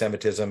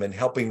anti-Semitism and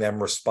helping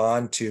them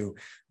respond to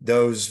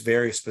those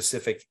very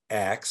specific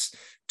acts,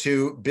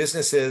 to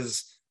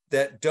businesses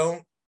that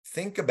don't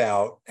think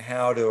about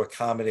how to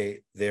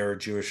accommodate their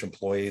Jewish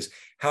employees,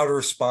 how to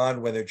respond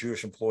when their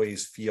Jewish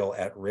employees feel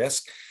at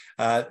risk,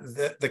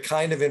 the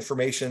kind of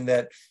information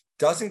that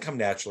doesn't come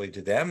naturally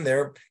to them.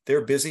 They're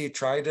busy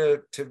trying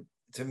to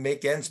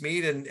make ends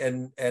meet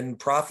and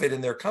profit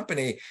in their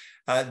company.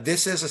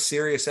 This is a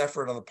serious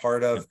effort on the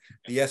part of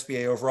the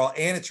SBA overall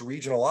and its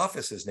regional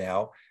offices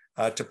now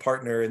to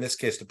partner, in this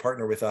case, to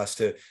partner with us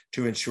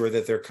to ensure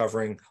that they're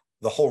covering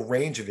the whole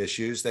range of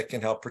issues that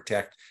can help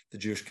protect the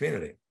Jewish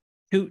community.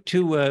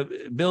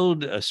 To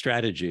build a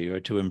strategy, or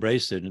to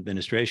embrace an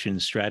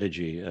administration's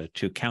strategy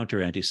to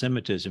counter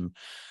anti-Semitism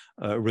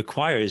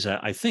requires,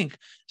 I think,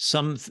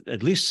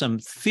 at least some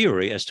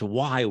theory as to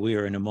why we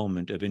are in a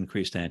moment of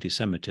increased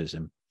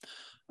anti-Semitism.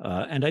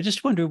 And I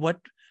just wonder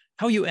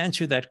how you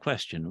answer that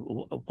question.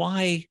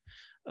 Why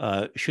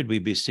should we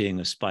be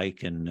seeing a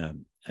spike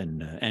in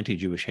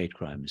anti-Jewish hate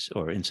crimes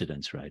or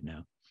incidents right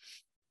now?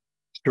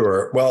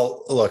 Sure.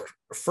 Well, look,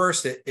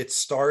 first, it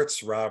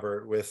starts,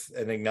 Robert, with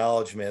an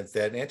acknowledgement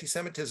that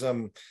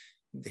anti-Semitism,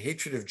 the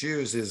hatred of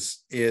Jews,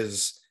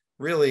 is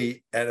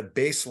really at a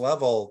base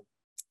level.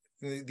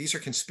 These are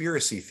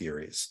conspiracy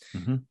theories.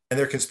 And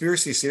they're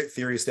conspiracy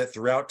theories that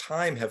throughout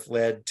time have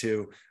led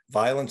to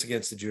violence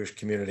against the Jewish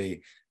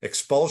community,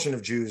 expulsion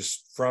of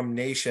Jews from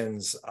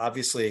nations,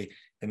 obviously,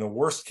 in the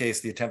worst case,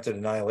 the attempted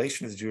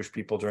annihilation of the Jewish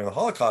people during the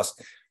Holocaust.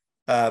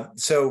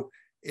 So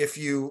if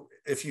you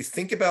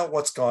think about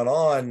what's gone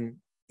on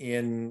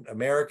in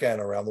America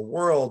and around the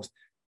world,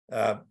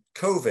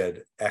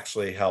 COVID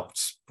actually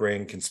helped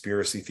bring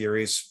conspiracy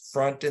theories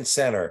front and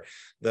center.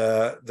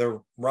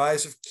 The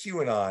rise of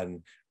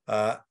QAnon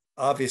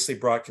obviously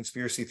brought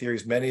conspiracy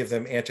theories, many of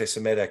them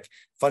anti-Semitic,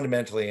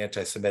 fundamentally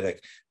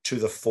anti-Semitic, to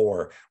the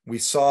fore. We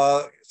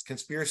saw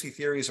conspiracy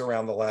theories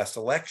around the last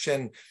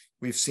election.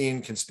 We've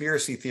seen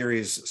conspiracy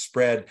theories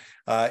spread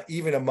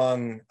even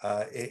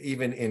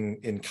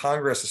in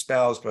Congress,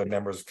 espoused by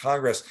members of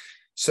Congress.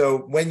 So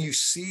when you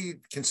see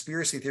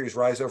conspiracy theories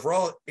rise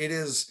overall, it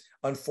is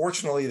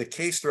unfortunately the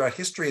case throughout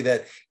history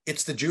that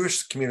it's the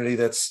Jewish community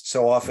that's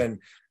so often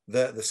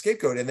the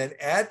scapegoat. And then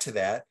add to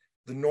that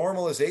the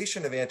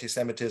normalization of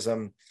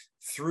anti-Semitism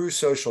through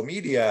social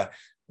media,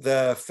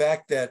 the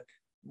fact that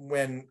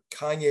when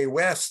Kanye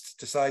West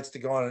decides to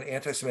go on an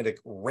anti-Semitic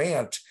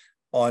rant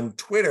on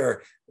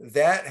Twitter,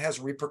 that has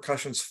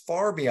repercussions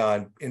far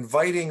beyond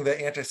inviting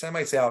the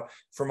anti-Semites out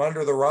from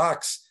under the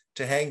rocks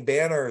to hang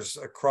banners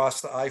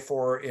across the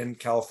I-4 in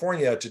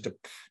California,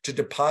 to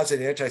deposit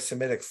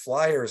anti-Semitic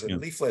flyers and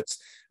leaflets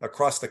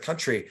across the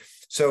country.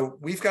 So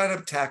we've got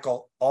to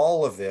tackle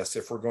all of this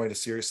if we're going to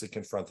seriously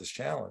confront this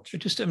challenge.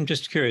 I'm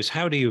just curious,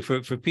 how do you,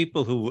 for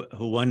people who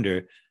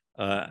wonder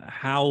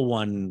how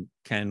one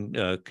can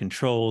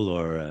control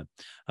or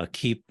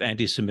keep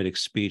anti-Semitic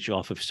speech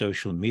off of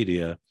social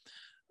media,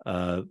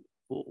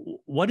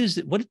 what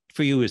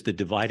for you is the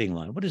dividing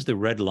line? What is the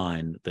red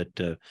line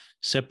that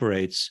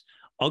separates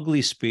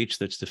ugly speech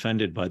that's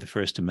defended by the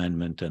First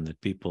Amendment and that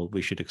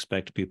we should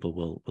expect people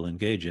will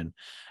engage in,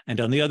 and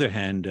on the other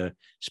hand,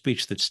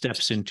 speech that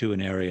steps into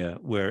an area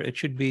where it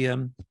should be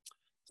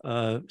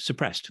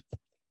suppressed?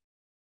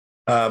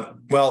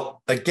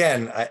 Well,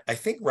 again, I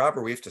think,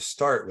 Robert, we have to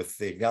start with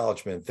the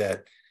acknowledgement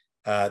that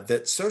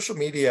that social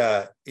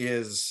media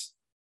is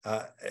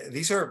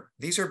these are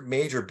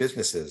major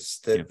businesses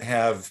that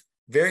have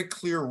very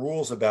clear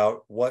rules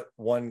about what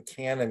one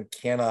can and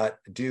cannot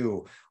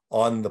do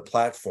on the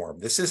platform.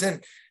 This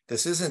isn't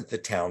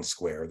the town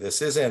square.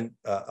 This isn't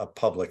a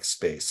public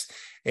space.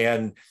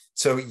 And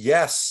so,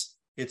 yes,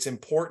 it's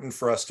important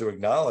for us to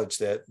acknowledge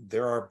that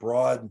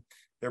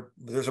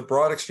there's a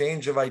broad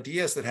exchange of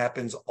ideas that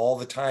happens all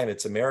the time.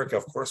 It's America.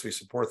 Of course, we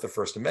support the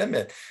First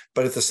Amendment,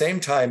 but at the same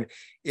time,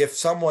 if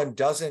someone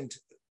doesn't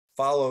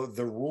follow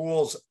the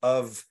rules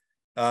of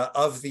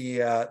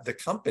the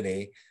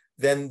company,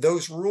 then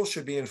those rules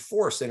should be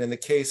enforced. And in the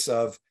case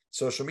of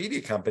social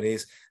media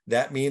companies,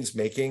 that means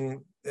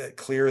making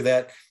clear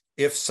that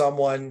if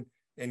someone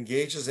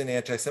engages in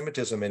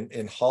anti-Semitism and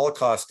in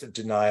Holocaust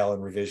denial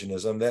and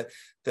revisionism,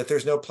 that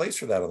there's no place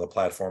for that on the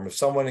platform. If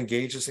someone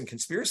engages in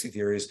conspiracy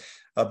theories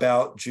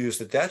about Jews,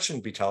 that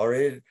shouldn't be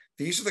tolerated.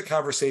 These are the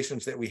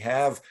conversations that we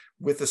have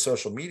with the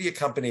social media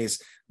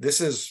companies.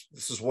 This is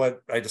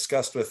what I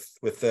discussed with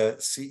the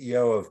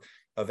CEO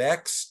of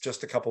X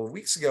just a couple of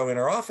weeks ago in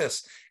our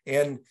office,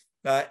 and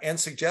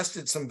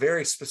suggested some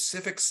very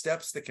specific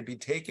steps that can be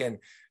taken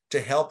to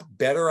help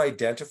better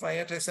identify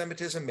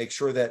anti-Semitism, make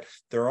sure that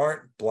there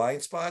aren't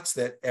blind spots,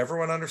 that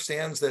everyone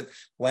understands that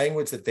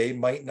language that they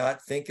might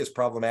not think is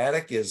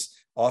problematic is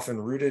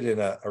often rooted in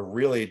a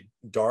really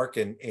dark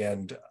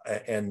and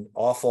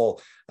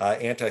awful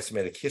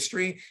anti-Semitic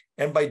history.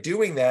 And by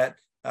doing that,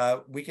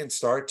 we can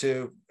start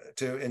to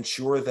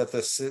ensure that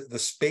the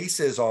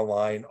spaces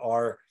online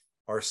are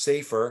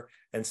safer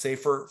and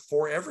safer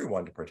for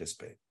everyone to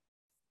participate.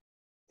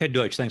 Ted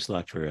Deutch, thanks a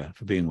lot for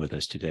being with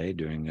us today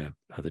during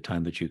the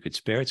time that you could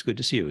spare. It's good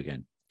to see you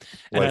again.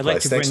 And I'd like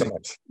to thanks so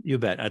much. You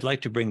bet. I'd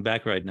like to bring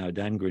back right now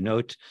Dan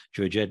Granot,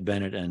 Georgette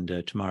Bennett,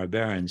 and Tamara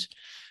Berens.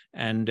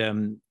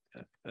 And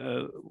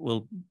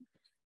we'll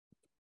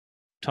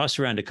toss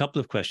around a couple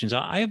of questions.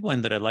 I have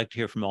one that I'd like to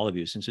hear from all of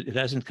you, since it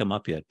hasn't come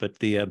up yet. But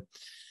the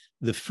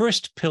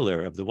first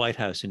pillar of the White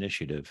House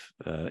initiative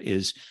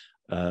is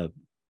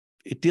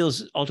it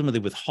deals ultimately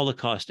with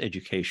Holocaust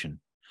education.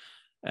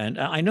 And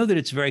I know that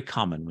it's very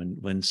common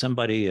when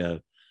somebody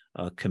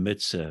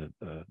commits a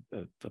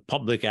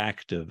public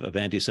act of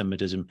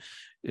anti-Semitism,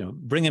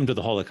 bring him to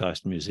the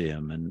Holocaust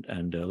Museum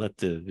and let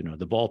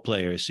the ball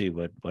players see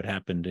what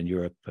happened in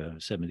Europe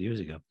 70 years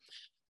ago.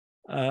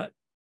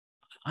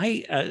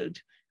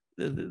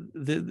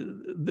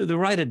 The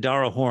writer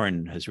Dara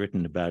Horn has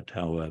written about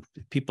how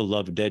people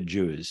love dead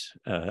Jews,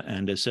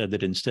 and has said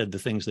that instead the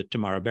things that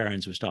Tamara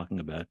Berens was talking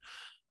about,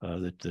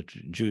 that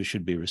Jews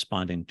should be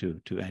responding to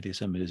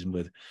anti-Semitism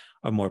with,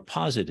 are more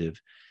positive.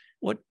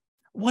 What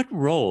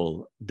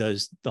role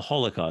does the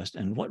Holocaust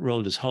and what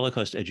role does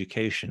Holocaust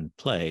education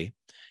play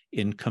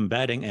in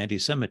combating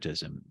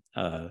anti-Semitism?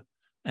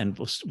 And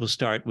we'll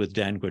start with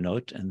Dan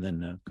Granot and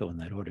then go in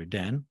that order.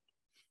 Dan?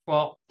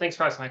 Well, thanks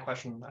for asking my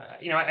question.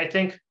 I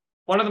think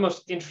one of the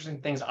most interesting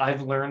things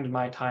I've learned in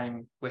my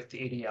time with the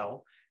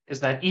ADL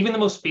is that even the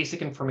most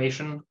basic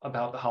information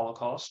about the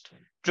Holocaust,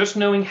 just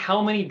knowing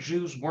how many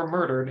Jews were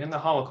murdered in the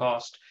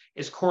Holocaust,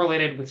 is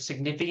correlated with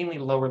significantly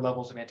lower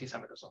levels of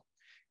anti-Semitism.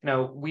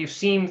 We've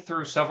seen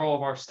through several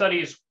of our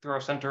studies, through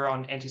our Center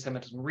on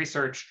Anti-Semitism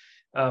Research,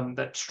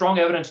 that strong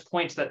evidence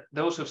points that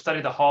those who have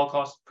studied the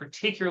Holocaust,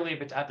 particularly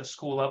if it's at the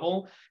school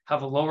level,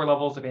 have lower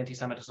levels of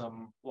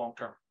anti-Semitism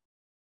long-term.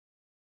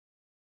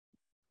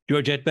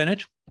 Georgette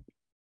Bennett?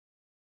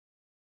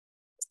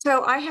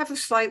 So I have a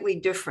slightly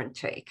different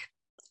take.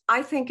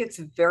 I think it's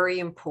very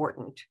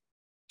important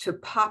to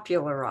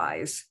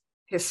popularize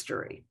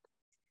history,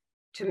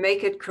 to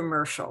make it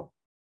commercial.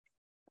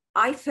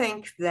 I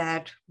think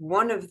that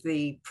one of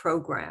the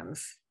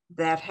programs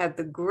that had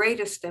the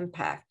greatest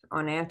impact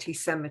on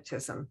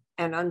anti-Semitism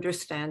and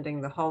understanding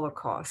the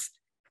Holocaust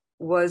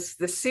was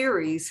the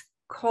series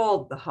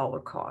called The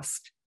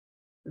Holocaust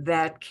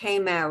that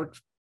came out,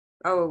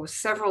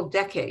 several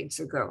decades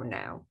ago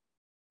now.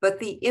 But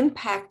the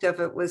impact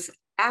of it was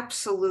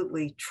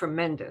absolutely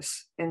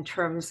tremendous in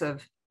terms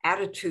of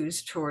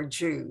attitudes toward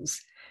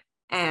Jews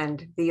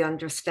and the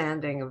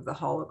understanding of the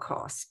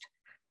Holocaust.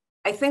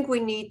 I think we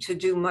need to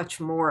do much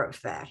more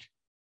of that,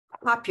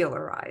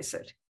 popularize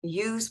it,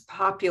 use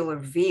popular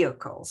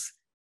vehicles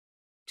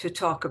to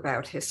talk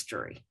about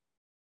history.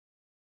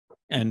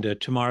 And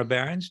Tamara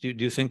Berens, do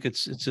you think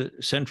it's a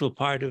central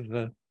part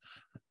of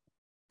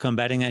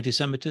combating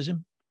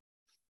anti-Semitism?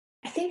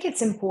 I think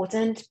it's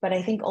important, but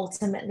I think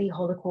ultimately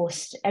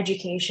Holocaust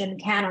education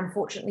can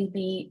unfortunately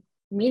be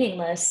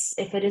meaningless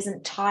if it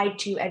isn't tied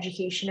to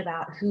education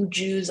about who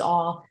Jews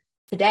are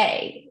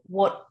today,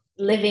 what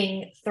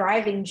living,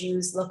 thriving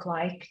Jews look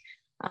like.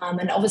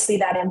 And obviously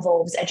that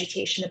involves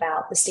education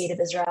about the state of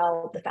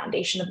Israel, the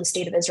foundation of the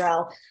state of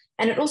Israel.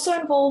 And it also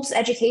involves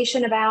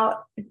education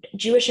about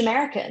Jewish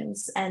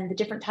Americans and the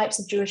different types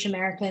of Jewish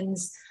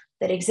Americans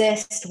that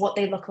exist, what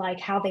they look like,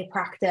 how they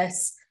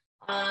practice.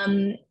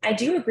 I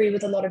do agree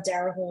with a lot of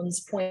Dara Horn's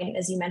point,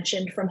 as you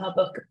mentioned, from her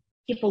book,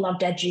 People Love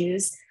Dead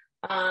Jews,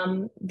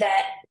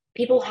 that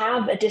people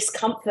have a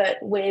discomfort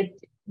with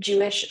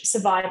Jewish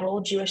survival,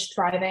 Jewish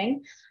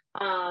thriving.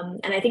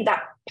 And I think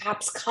that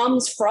perhaps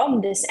comes from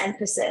this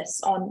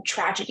emphasis on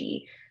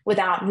tragedy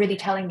without really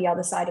telling the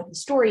other side of the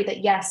story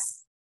that,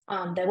 yes,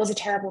 there was a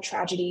terrible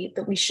tragedy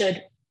that we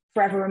should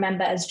forever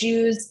remember as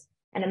Jews.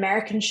 and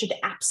Americans should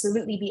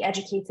absolutely be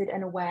educated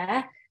and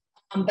aware.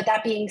 But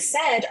that being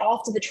said,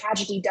 after the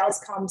tragedy does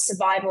come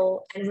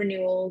survival and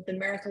renewal, the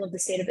miracle of the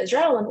state of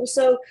Israel, and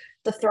also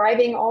the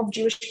thriving of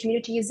Jewish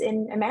communities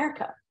in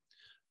America.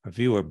 Our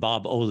viewer,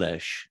 Bob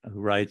Olesh, who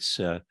writes,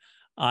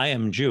 I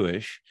am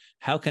Jewish.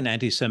 How can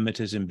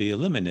anti-Semitism be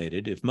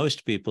eliminated if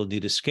most people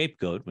need a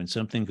scapegoat when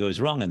something goes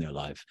wrong in their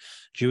life?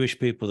 Jewish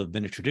people have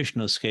been a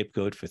traditional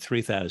scapegoat for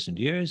 3,000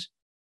 years.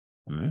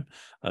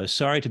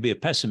 Sorry to be a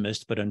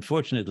pessimist, but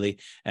unfortunately,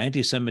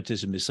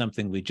 anti-Semitism is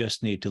something we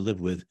just need to live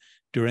with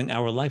during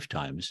our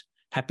lifetimes.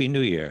 Happy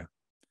New Year.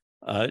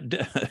 Well,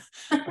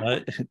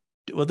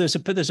 there's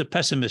a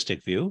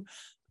pessimistic view.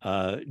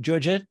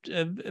 Georgette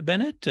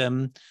Bennett,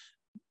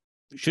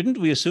 shouldn't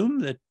we assume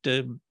that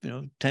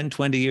 10,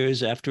 20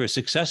 years after a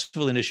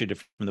successful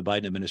initiative from the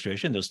Biden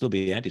administration, there'll still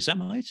be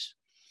anti-Semites?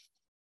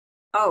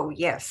 Oh,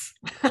 yes.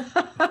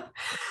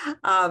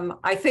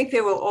 I think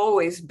there will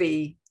always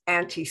be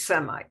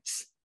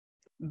anti-Semites,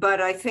 but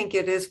I think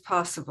it is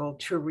possible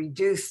to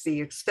reduce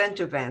the extent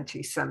of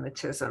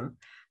anti-Semitism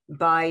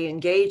by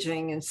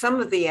engaging in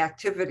some of the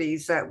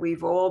activities that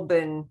we've all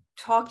been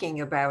talking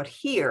about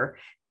here.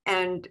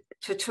 And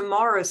to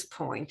Tamara's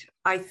point,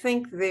 I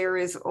think there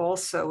is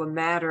also a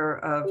matter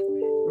of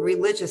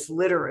religious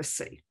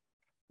literacy.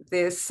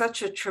 There's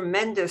such a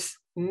tremendous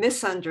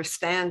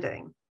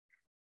misunderstanding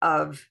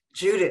of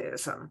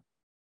Judaism,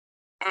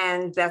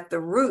 and that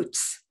the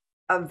roots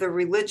of the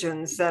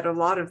religions that a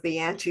lot of the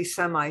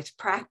anti-Semites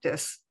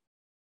practice,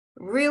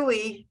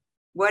 really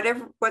what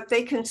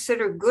they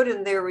consider good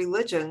in their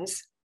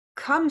religions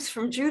comes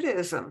from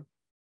Judaism.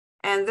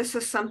 And this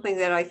is something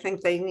that I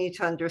think they need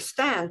to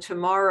understand.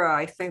 Tamara,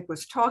 I think,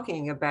 was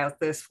talking about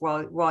this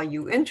while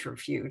you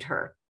interviewed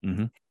her.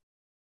 Mm-hmm.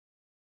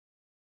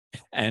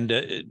 And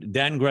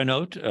Dan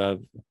Granot,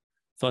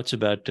 thoughts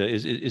about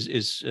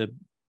is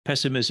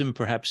pessimism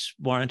perhaps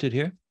warranted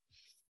here?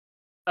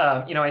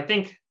 I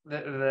think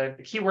the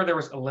key word there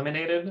was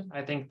eliminated.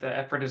 I think the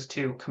effort is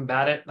to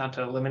combat it, not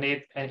to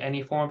eliminate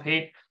any form of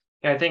hate.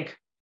 And I think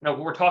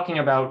we're talking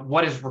about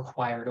what is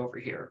required over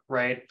here,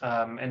 right?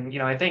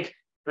 I think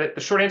the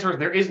short answer is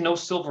there is no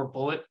silver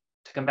bullet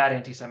to combat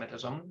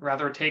anti-Semitism.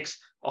 Rather, it takes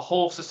a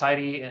whole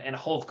society and a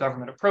whole of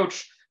government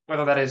approach,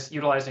 whether that is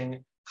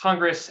utilizing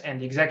Congress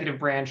and the executive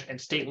branch and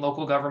state and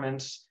local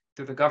governments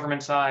through the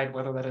government side,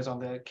 whether that is on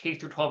the K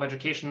through 12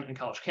 education and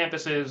college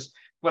campuses,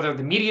 whether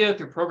the media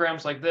through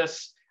programs like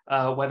this,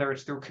 whether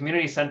it's through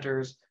community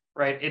centers,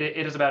 right?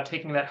 It is about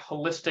taking that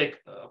holistic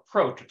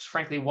approach. It's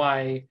frankly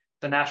why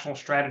the national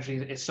strategy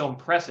is so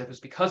impressive, is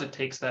because it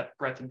takes that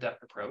breadth and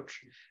depth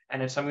approach.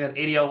 And it's something that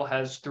ADL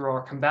has, through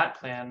our combat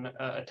plan,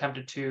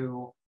 attempted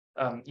to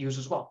use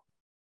as well.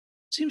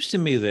 It seems to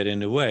me that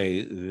in a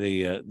way,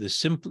 the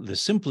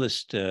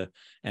simplest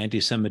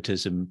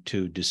anti-Semitism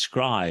to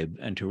describe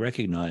and to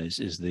recognize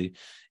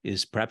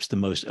is perhaps the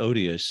most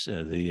odious,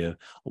 the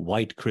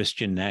white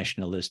Christian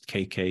nationalist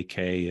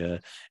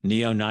KKK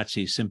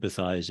neo-Nazi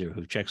sympathizer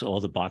who checks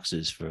all the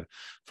boxes for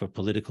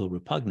political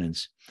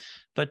repugnance.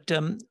 But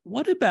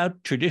what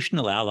about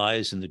traditional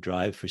allies in the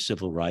drive for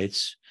civil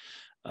rights?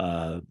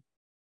 When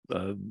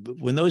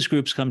those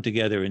groups come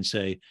together and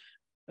say,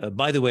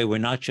 by the way, we're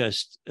not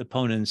just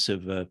opponents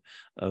we're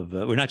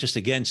not just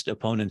against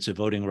opponents of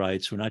voting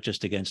rights. We're not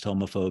just against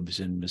homophobes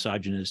and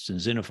misogynists and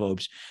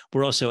xenophobes.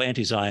 We're also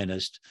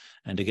anti-Zionist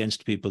and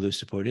against people who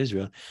support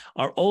Israel.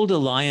 Are old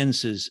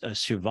alliances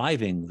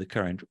surviving the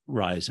current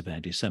rise of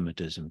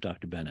anti-Semitism,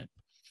 Dr. Bennett?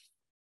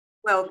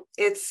 Well,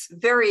 it's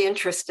very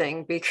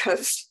interesting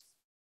because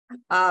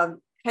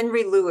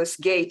Henry Louis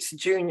Gates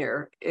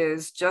Jr.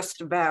 is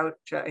just about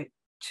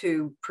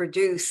to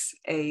produce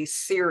a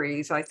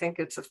series. I think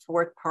it's a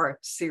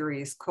 4-part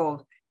series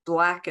called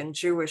Black and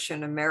Jewish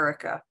in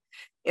America,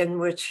 in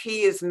which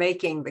he is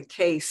making the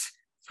case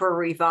for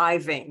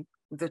reviving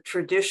the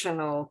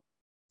traditional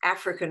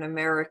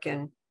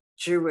African-American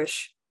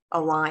Jewish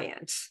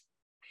alliance.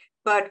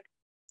 But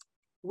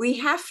we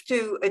have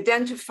to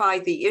identify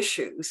the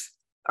issues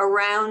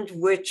around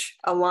which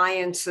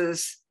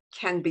alliances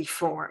can be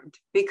formed,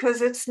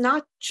 because it's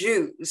not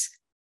Jews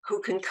who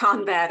can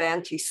combat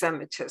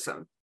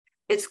anti-Semitism.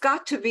 It's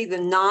got to be the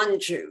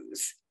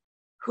non-Jews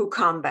who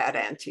combat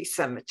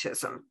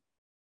anti-Semitism.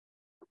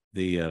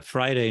 The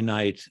Friday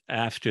night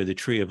after the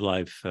Tree of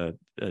Life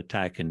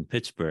attack in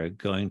Pittsburgh,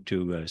 going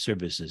to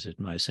services at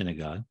my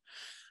synagogue,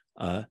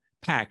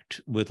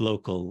 packed with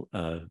local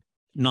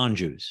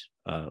non-Jews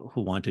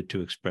who wanted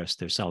to express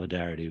their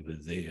solidarity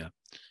with the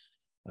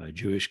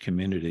Jewish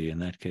community, in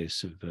that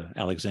case of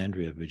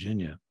Alexandria,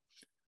 Virginia.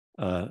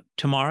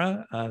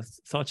 Tamara,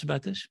 thoughts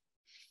about this?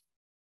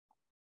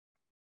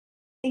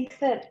 I think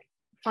that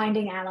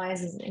finding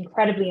allies is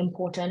incredibly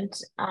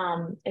important.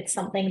 It's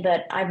something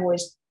that I've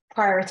always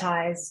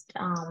prioritized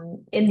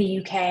in the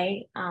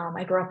UK.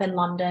 I grew up in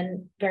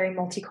London, very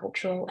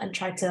multicultural, and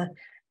tried to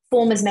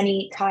form as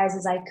many ties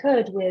as I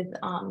could with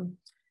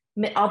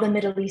other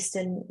Middle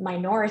Eastern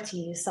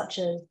minorities, such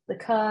as the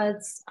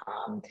Kurds,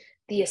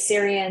 the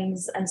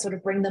Assyrians, and sort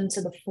of bring them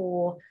to the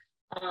fore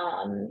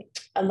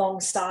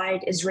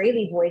alongside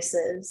Israeli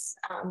voices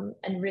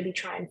and really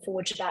try and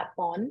forge that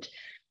bond.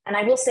 And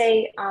I will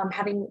say,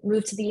 having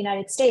moved to the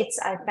United States,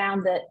 I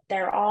found that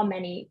there are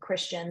many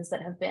Christians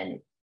that have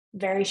been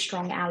very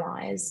strong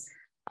allies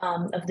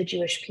of the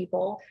Jewish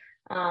people.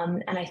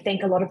 And I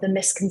think a lot of the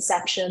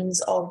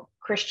misconceptions of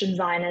Christian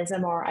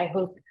Zionism are, I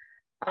hope,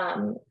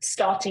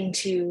 starting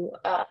to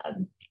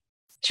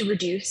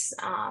reduce,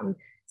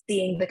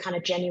 seeing the kind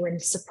of genuine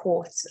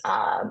support,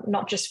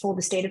 not just for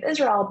the state of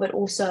Israel, but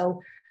also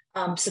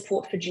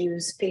support for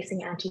Jews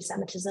facing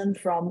anti-Semitism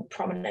from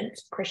prominent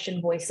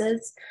Christian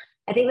voices.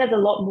 I think there's a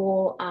lot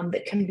more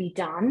that can be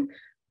done.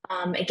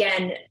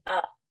 Again,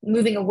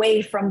 moving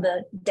away from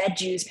the dead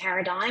Jews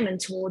paradigm and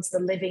towards the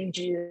living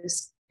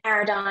Jews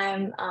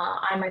paradigm.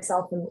 I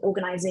myself am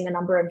organizing a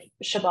number of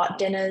Shabbat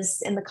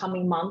dinners in the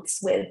coming months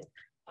with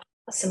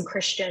some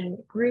Christian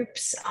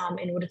groups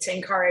in order to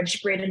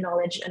encourage greater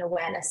knowledge and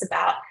awareness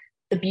about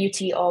the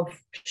beauty of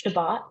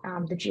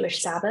Shabbat, the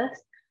Jewish Sabbath.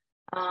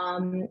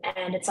 And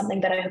it's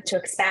something that I hope to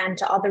expand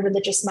to other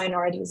religious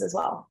minorities as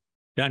well.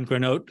 Dan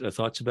Granot,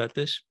 thoughts about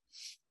this?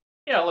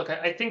 Yeah, look,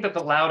 I think that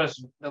the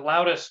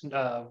loudest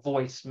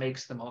voice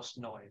makes the most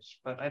noise.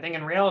 But I think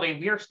in reality,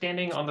 we are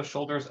standing on the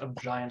shoulders of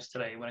giants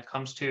today when it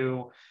comes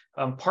to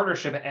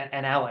partnership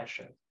and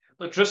allyship.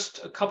 Look,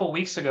 just a couple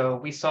weeks ago,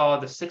 we saw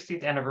the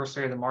 60th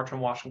anniversary of the March on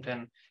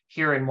Washington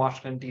here in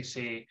Washington,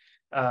 D.C.,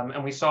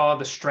 and we saw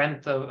the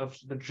strength of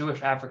the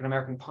Jewish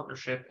African-American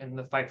partnership in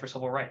the fight for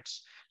civil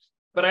rights.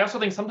 But I also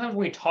think sometimes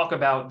when we talk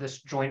about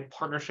this joint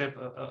partnership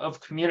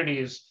of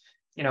communities,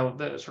 you know,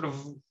 the sort of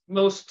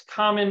most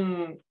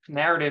common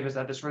narrative is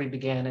that this really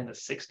began in the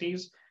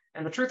 60s.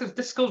 And the truth is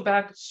this goes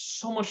back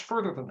so much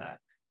further than that,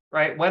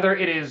 right? Whether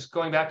it is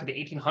going back to the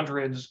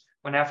 1800s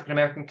when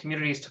African-American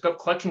communities took up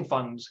collection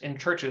funds in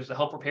churches to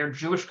help prepare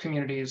Jewish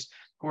communities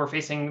who were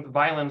facing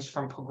violence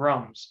from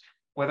pogroms,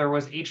 whether it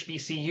was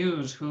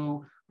HBCUs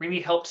who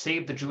really helped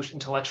save the Jewish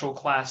intellectual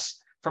class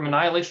from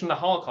annihilation of the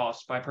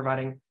Holocaust by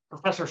providing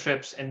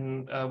professorships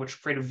and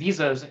which created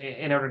visas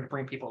in order to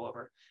bring people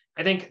over.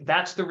 I think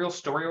that's the real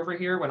story over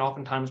here, when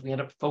oftentimes we end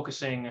up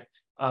focusing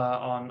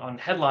on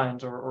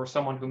headlines or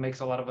someone who makes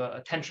a lot of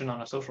attention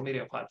on a social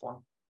media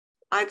platform.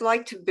 I'd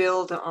like to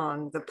build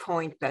on the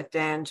point that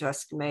Dan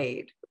just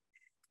made.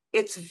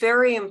 It's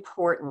very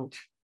important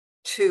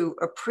to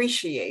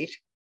appreciate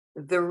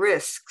the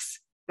risks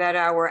that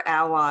our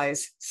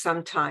allies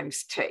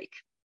sometimes take.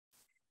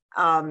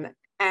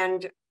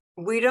 And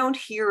we don't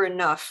hear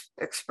enough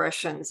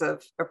expressions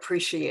of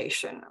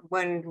appreciation.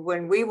 When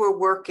we were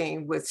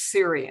working with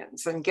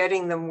Syrians and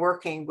getting them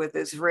working with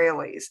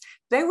Israelis,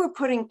 they were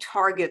putting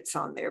targets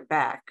on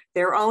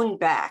their own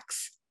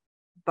backs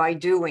by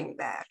doing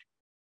that.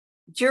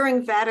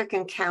 During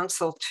Vatican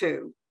Council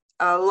II,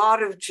 a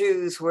lot of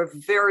Jews were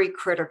very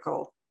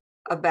critical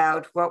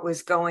about what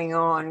was going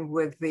on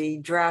with the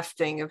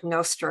drafting of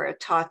Nostra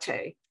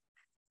Aetate.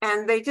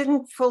 And they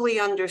didn't fully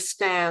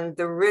understand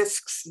the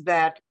risks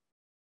that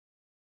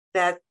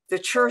the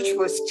church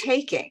was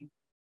taking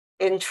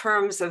in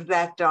terms of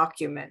that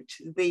document,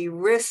 the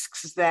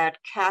risks that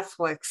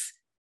Catholics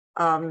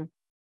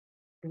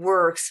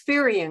were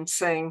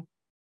experiencing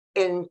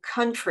in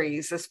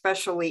countries,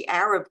 especially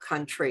Arab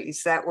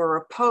countries, that were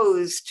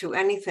opposed to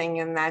anything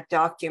in that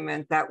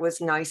document that was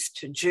nice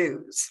to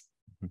Jews.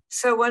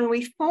 So when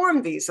we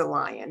form these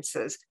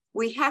alliances,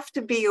 we have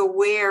to be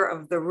aware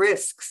of the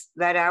risks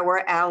that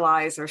our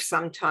allies are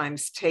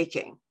sometimes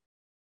taking.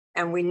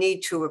 And we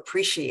need to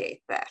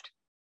appreciate that.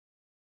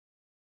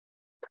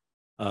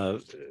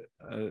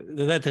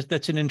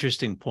 That's an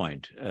interesting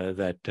point.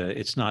 That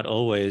it's not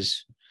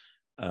always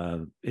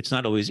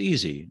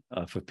easy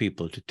for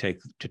people to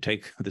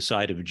take the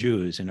side of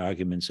Jews in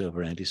arguments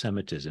over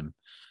anti-Semitism.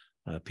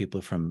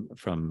 People from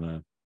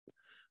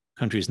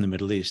countries in the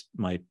Middle East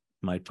might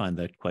find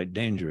that quite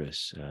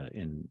dangerous.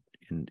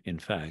 In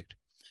fact,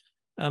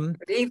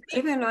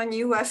 even on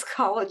U.S.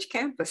 college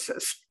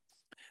campuses.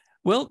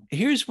 Well,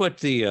 here's what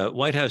the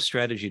White House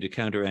strategy to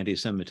counter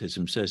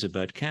anti-Semitism says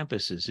about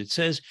campuses. It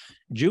says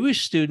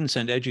Jewish students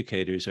and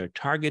educators are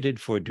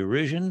targeted for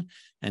derision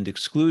and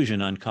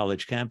exclusion on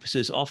college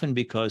campuses, often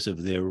because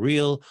of their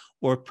real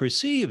or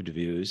perceived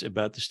views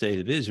about the state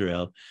of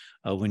Israel.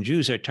 When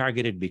Jews are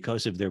targeted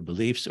because of their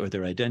beliefs or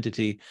their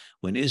identity,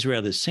 when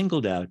Israel is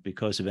singled out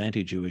because of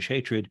anti-Jewish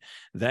hatred,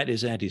 that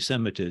is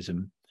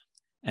anti-Semitism,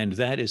 and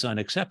that is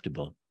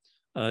unacceptable.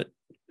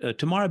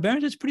 Tamara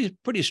Berens, it's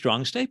pretty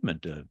strong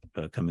statement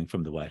coming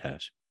from the White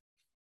House.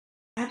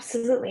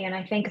 Absolutely, and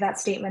I think that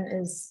statement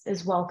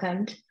is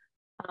welcomed.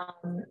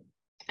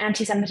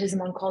 Anti-Semitism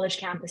on college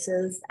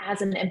campuses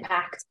has an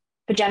impact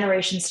for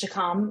generations to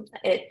come.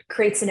 It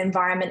creates an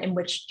environment in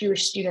which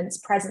Jewish students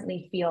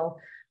presently feel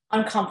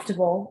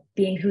uncomfortable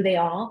being who they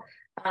are.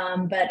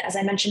 But as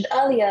I mentioned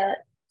earlier,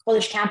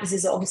 college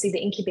campuses are obviously the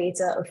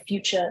incubator of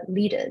future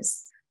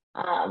leaders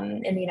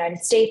in the United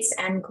States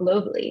and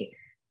globally.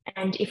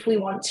 And if we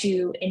want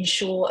to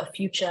ensure a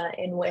future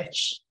in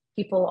which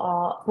people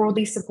are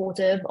broadly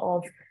supportive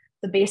of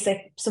the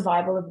basic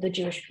survival of the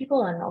Jewish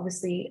people and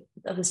obviously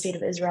of the state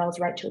of Israel's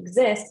right to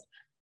exist,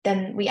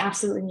 then we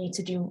absolutely need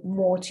to do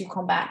more to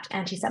combat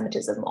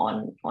anti-Semitism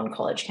on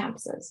college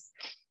campuses.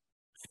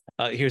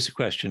 Here's a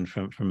question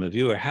from a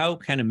viewer. How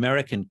can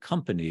American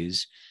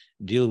companies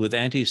deal with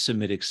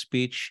anti-Semitic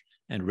speech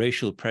and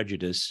racial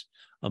prejudice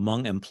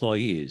among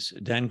employees?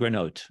 Dan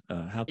Granot,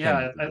 how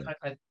can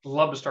I'd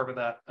love to start with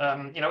that.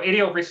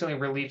 ADL recently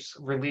released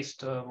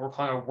we're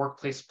calling a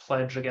workplace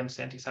pledge against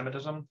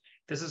anti-Semitism.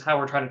 This is how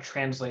we're trying to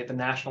translate the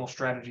national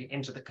strategy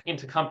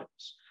into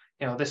companies.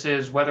 This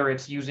is whether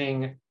it's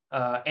using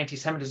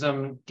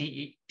anti-Semitism,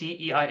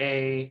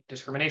 DEIA,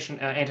 discrimination,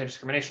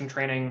 anti-discrimination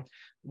training,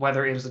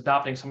 whether it is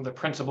adopting some of the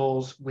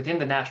principles within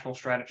the national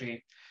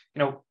strategy.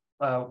 We've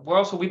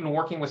been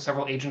working with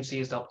several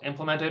agencies to help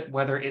implement it,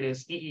 whether it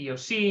is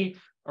EEOC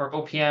or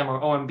OPM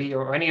or OMB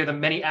or any of the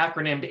many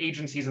acronymed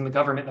agencies in the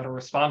government that are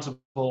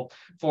responsible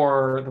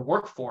for the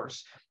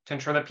workforce to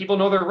ensure that people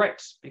know their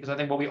rights. Because I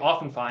think what we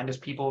often find is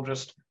people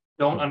just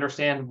don't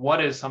understand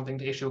what is something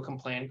to issue a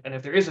complaint, and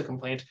if there is a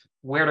complaint,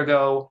 where to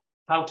go,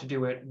 how to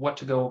do it, what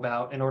to go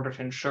about in order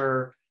to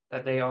ensure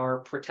that they are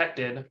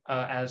protected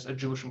as a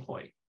Jewish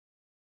employee.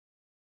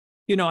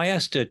 I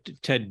asked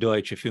Ted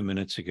Deutch a few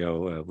minutes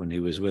ago when he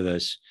was with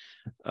us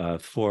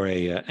for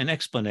an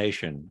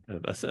explanation,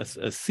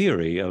 a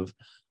theory of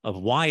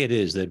why it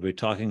is that we're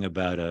talking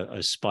about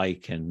a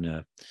spike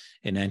in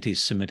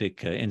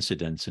anti-Semitic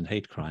incidents and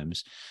hate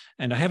crimes,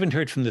 and I haven't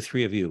heard from the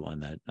three of you on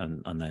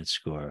that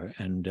score.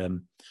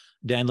 And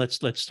Dan, let's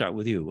start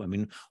with you. I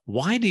mean,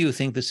 why do you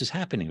think this is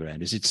happening,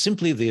 Rand? Is it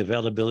simply the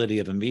availability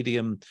of a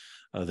medium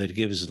that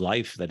gives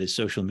life, that is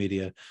social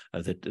media,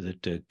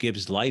 that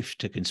gives life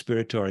to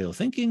conspiratorial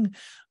thinking?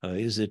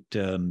 Is it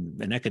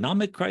an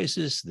economic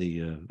crisis?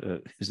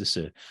 Is this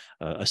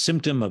a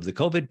symptom of the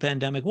COVID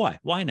pandemic? Why?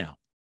 Why now?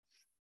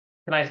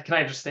 Can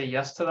I just say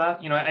yes to that?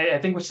 I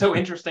think what's so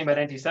interesting about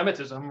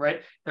anti-Semitism,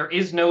 right? There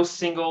is no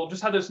single,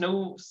 just how there's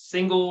no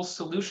single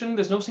solution,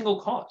 there's no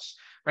single cause,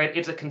 right?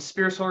 It's a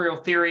conspiratorial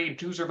theory.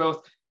 Jews are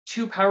both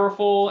too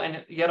powerful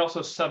and yet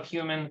also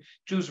subhuman.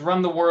 Jews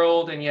run the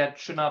world and yet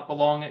should not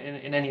belong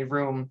in any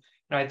room.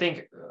 I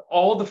think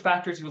all the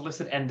factors you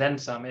listed and then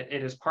some. It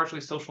is partially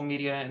social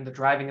media and the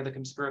driving of the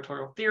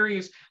conspiratorial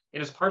theories.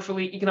 It is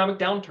partially economic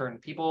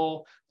downturn.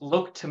 People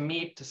look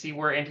to see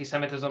where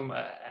anti-Semitism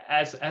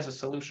as a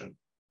solution.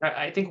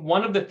 I think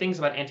one of the things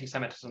about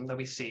anti-Semitism that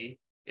we see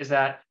is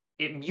that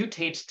it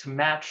mutates to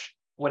match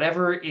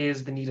whatever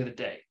is the need of the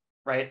day,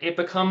 right? It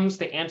becomes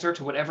the answer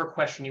to whatever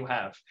question you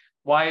have.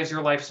 Why is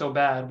your life so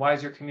bad? Why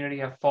is your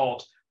community at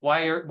fault?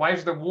 Why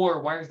is there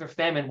war? Why is there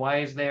famine? Why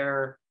is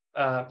there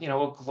a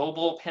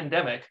global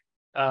pandemic?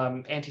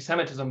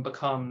 Anti-Semitism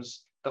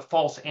becomes the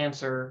false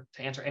answer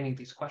to answer any of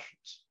these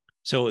questions.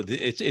 So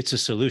it's a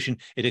solution.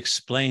 It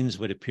explains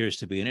what appears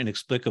to be an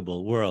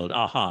inexplicable world.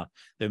 Aha,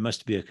 there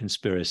must be a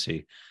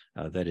conspiracy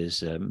that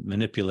is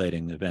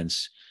manipulating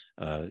events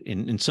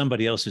in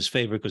somebody else's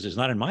favor, because it's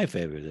not in my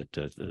favor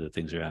that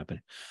things are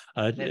happening.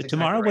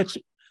 Tamara,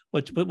 exactly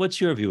right. What's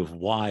your view of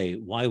why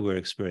we're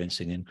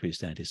experiencing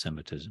increased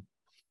anti-Semitism?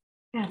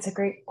 Yeah, it's a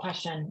great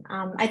question.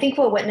 I think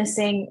we're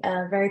witnessing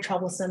a very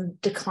troublesome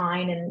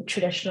decline in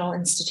traditional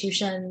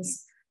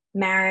institutions,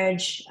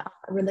 marriage,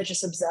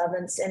 religious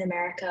observance in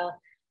America.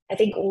 I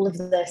think all of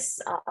this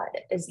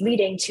is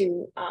leading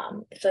to,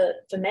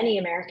 for many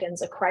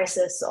Americans, a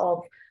crisis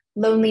of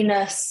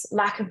loneliness,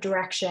 lack of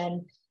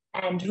direction,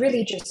 and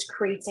really just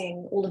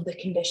creating all of the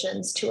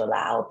conditions to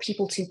allow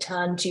people to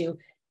turn to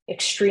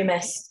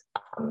extremist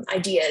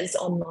ideas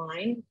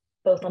online,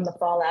 both on the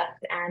far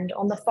left and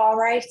on the far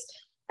right.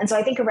 And so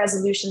I think a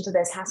resolution to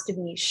this has to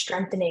be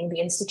strengthening the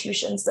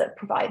institutions that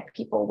provide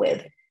people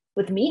with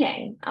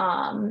meaning,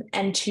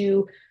 and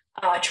to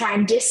try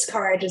and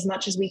discourage as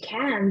much as we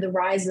can the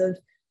rise of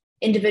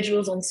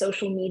individuals on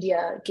social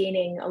media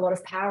gaining a lot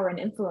of power and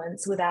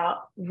influence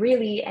without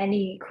really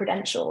any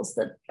credentials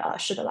that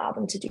should allow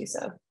them to do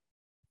so.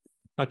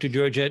 Dr.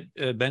 Georgette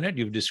Bennett,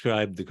 you've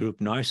described the group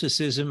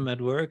narcissism at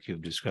work,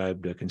 you've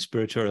described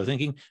conspiratorial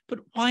thinking, but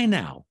why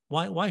now?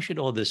 Why should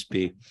all this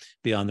be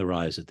on the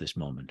rise at this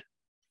moment?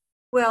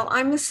 Well,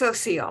 I'm a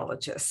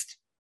sociologist,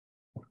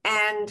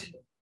 and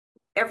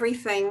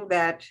everything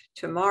that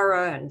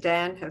Tamara and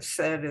Dan have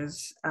said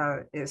is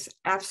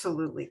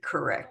absolutely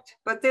correct.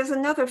 But there's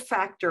another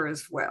factor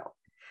as well.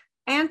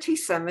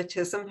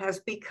 Anti-Semitism has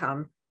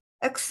become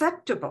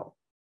acceptable.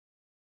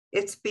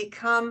 It's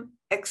become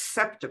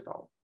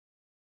acceptable.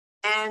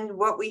 And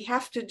what we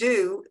have to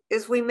do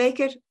is we make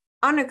it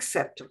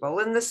unacceptable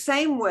in the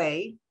same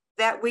way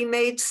that we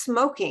made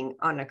smoking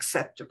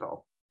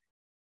unacceptable.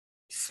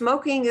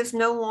 Smoking is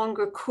no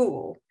longer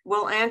cool.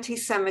 Well,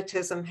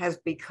 anti-Semitism has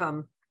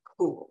become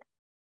cool.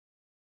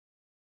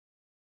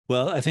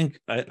 Well, I think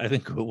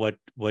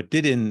what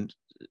did in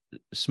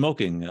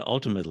smoking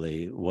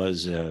ultimately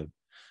was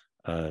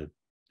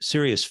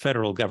serious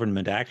federal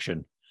government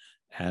action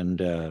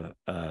and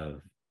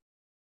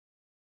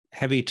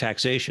heavy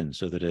taxation,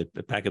 so that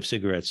a pack of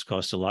cigarettes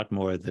costs a lot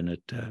more than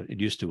it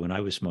used to when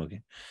I was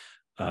smoking.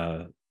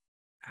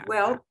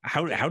 Well,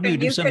 how do you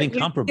do something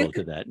comparable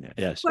to that?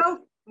 Yes. Well,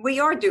 we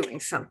are doing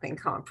something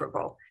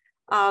comparable.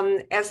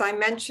 As I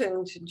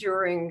mentioned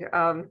during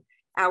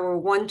our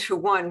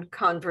one-to-one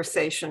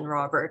conversation,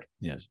 Robert,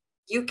 yes,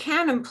 you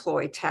can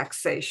employ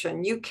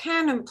taxation, you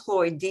can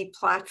employ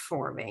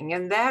deplatforming,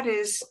 and that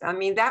is, I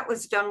mean, that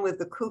was done with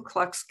the Ku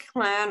Klux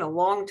Klan a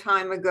long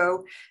time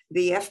ago.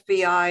 The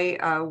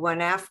FBI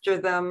went after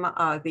them,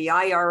 the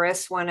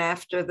IRS went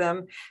after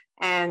them,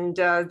 and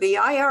the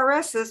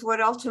IRS is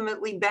what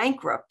ultimately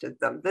bankrupted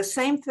them. The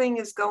same thing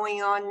is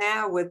going on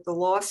now with the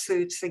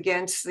lawsuits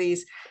against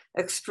these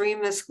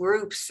extremist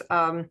groups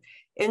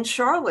in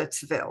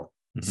Charlottesville.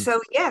 Mm-hmm.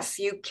 So yes,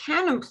 you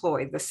can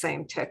employ the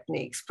same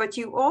techniques, but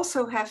you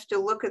also have to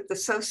look at the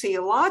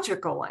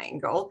sociological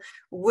angle,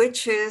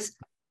 which is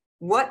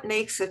what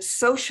makes it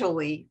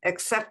socially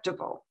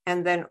acceptable,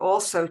 and then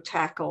also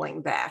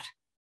tackling that.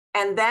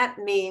 And that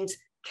means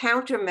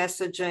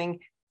counter-messaging,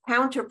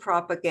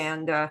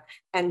 counter-propaganda,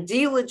 and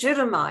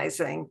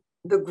delegitimizing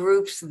the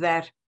groups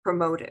that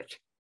promote it.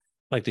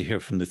 I'd like to hear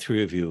from the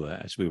three of you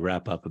as we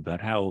wrap up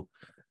about how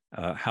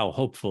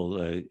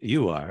hopeful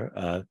you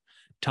are.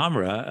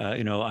 Tamara,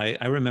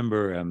 I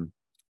remember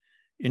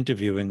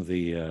interviewing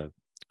the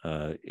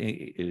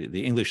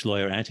English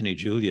lawyer Anthony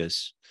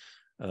Julius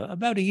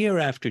about a year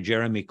after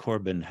Jeremy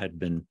Corbyn had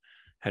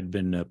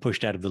been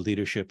pushed out of the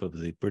leadership of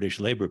the British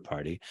Labour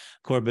Party.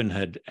 Corbyn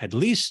had at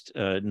least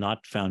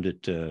not found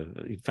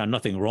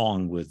nothing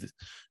wrong with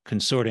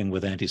consorting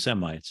with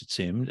anti-Semites, it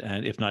seemed,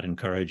 and if not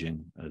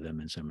encouraging them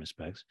in some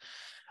respects.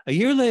 A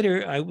year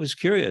later, I was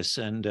curious,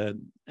 and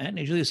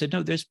Anthony Julius said,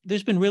 "No,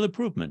 there's been real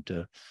improvement.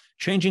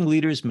 Changing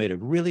leaders made a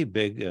really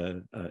big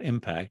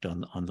impact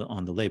on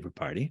the Labour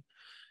Party,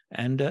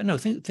 and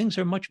things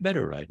are much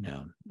better right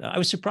now." I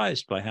was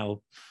surprised by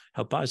how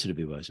positive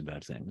he was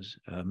about things.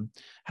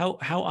 How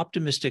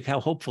optimistic, how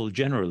hopeful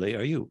generally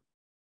are you?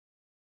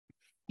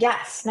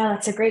 Yes, no,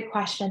 that's a great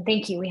question.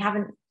 Thank you. We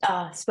haven't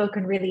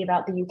spoken really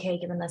about the UK,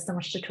 given there's so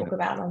much to talk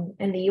about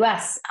in the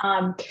US.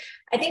 I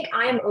think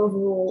I am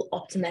overall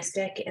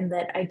optimistic in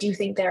that I do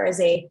think there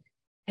is a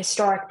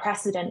historic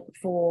precedent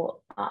for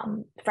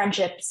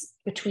friendships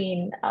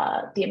between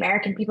the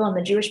American people and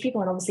the Jewish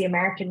people, and obviously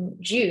American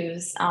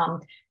Jews.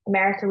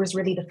 America was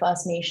really the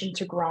first nation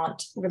to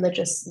grant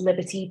religious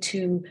liberty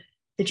to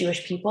the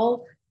Jewish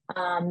people.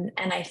 And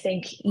I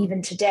think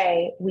even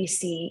today we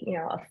see,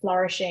 a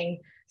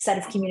flourishing set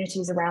of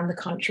communities around the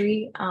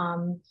country.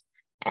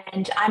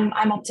 And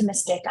I'm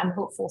optimistic, I'm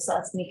hopeful,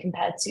 certainly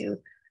compared to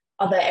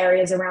other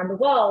areas around the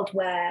world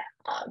where,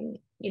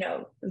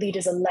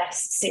 leaders are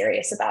less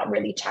serious about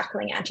really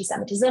tackling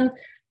anti-Semitism.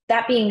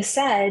 That being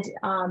said,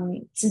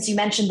 since you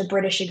mentioned the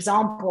British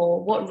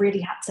example, what really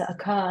had to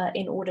occur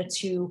in order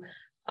to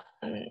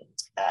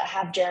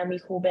have Jeremy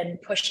Corbyn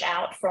pushed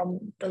out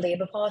from the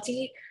Labour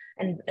Party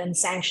and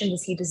sanctioned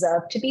as he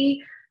deserved to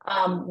be,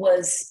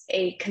 was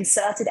a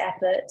concerted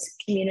effort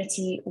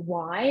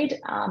community-wide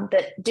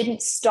that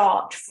didn't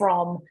start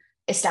from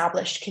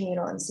established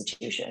communal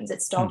institutions.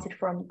 It started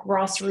from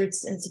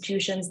grassroots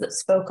institutions that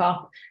spoke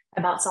up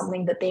about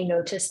something that they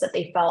noticed, that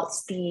they felt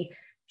the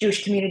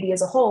Jewish community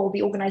as a whole,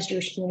 the organized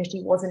Jewish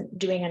community, wasn't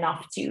doing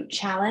enough to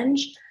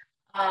challenge.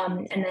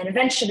 And then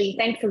eventually,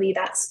 thankfully,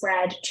 that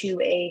spread to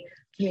a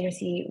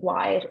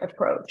community-wide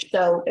approach.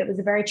 So it was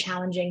a very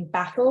challenging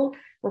battle,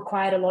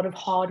 required a lot of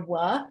hard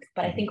work,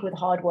 but I think with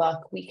hard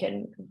work, we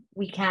can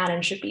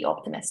and should be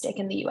optimistic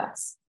in the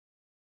US.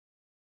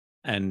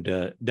 And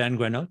Dan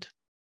Granot?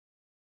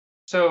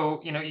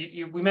 So,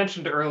 we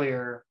mentioned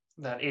earlier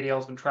that ADL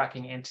has been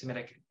tracking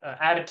anti-Semitic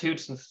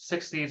attitudes since the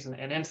 60s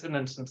and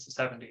incidents since the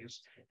 70s.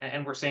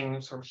 And we're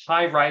seeing sort of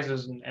high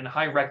rises and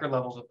high record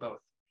levels of both.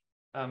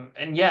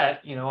 And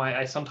yet,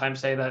 I sometimes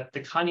say that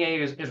the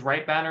Kanye is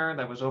right banner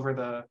that was over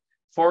the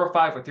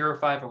 405 or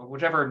 305 or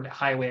whichever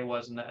highway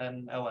was in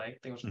LA, I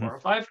think it was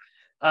 405.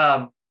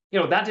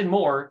 That did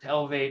more to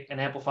elevate and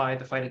amplify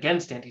the fight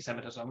against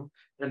anti-Semitism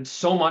than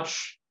so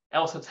much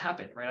else that's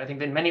happened, right? I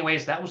think in many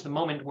ways that was the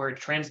moment where it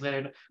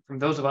translated from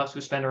those of us who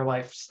spend our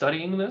life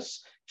studying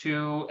this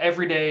to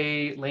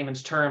everyday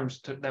layman's terms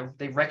that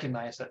they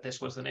recognize that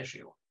this was an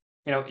issue.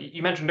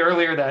 You mentioned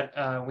earlier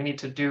that we need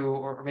to do,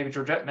 or maybe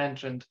Georgette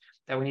mentioned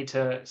that we need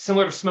to,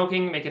 similar to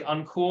smoking, make it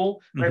uncool,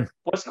 right?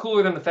 What's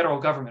cooler than the federal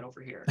government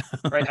over here,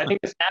 right? I think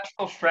this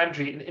national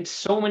strategy in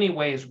so many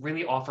ways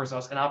really offers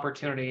us an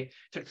opportunity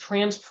to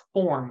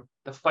transform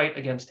the fight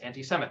against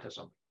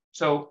anti-Semitism.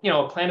 So,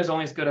 a plan is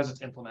only as good as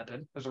it's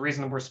implemented. There's a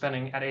reason that we're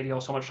spending at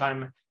ADL so much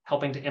time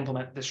helping to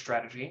implement this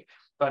strategy.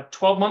 But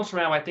 12 months from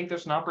now, I think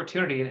there's an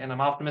opportunity, and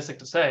I'm optimistic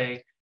to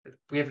say,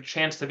 we have a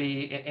chance to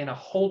be in a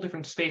whole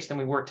different space than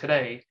we were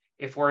today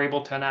if we're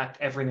able to enact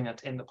everything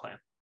that's in the plan.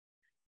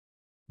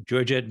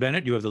 Georgette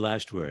Bennett, you have the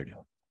last word.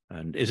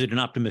 And is it an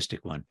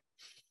optimistic one?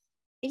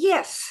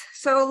 Yes.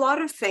 So a lot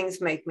of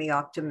things make me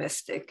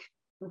optimistic.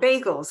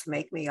 Bagels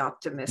make me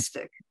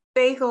optimistic.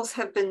 Bagels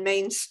have been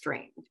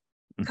mainstreamed.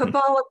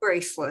 Kabbalah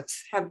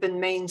bracelets have been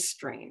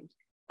mainstreamed.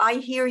 I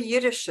hear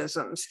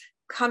Yiddishisms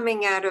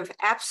coming out of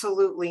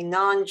absolutely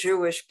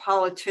non-Jewish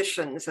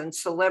politicians and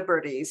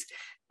celebrities.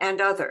 and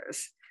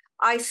others.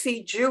 I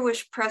see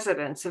Jewish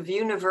presidents of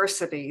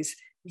universities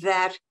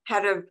that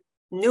had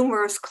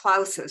numerous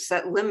clauses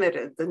that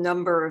limited the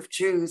number of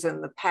Jews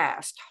in the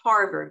past.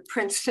 Harvard,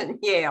 Princeton,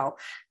 Yale,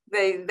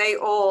 they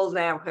all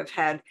now have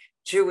had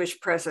Jewish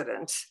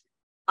presidents.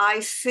 I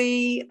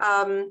see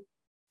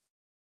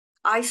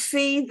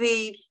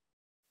the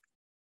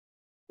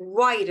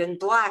white and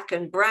black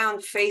and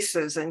brown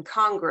faces in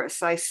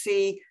Congress. I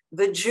see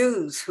the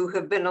Jews who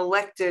have been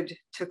elected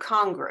to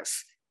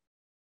Congress.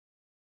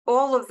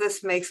 All of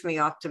this makes me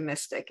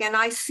optimistic, and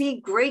I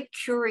see great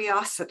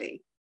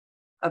curiosity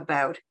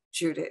about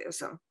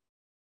Judaism.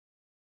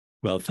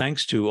 Well,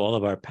 thanks to all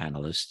of our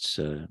panelists,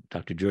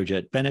 Dr.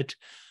 Georgette Bennett,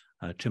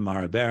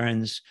 Tamara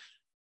Berens,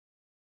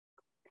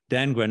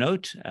 Dan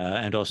Granot,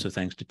 and also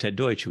thanks to Ted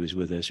Deutch, who was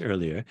with us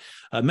earlier.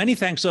 Many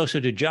thanks also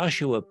to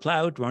Joshua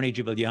Plout, Ronnie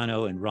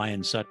Giuliano, and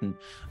Ryan Sutton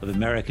of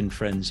American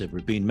Friends of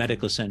Rabin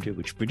Medical Center,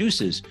 which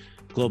produces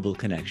Global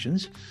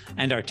Connections,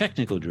 and our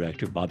technical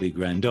director, Bobby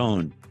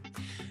Grandone.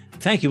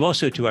 Thank you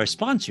also to our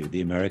sponsor,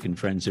 the American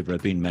Friends of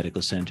Rabin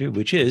Medical Center,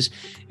 which is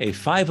a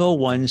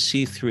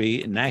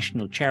 501c3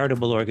 national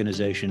charitable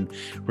organization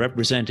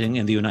representing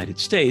in the United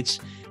States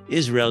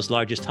Israel's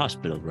largest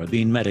hospital,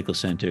 Rabin Medical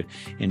Center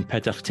in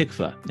Petach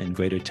Tikva in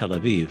Greater Tel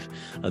Aviv.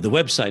 The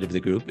website of the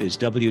group is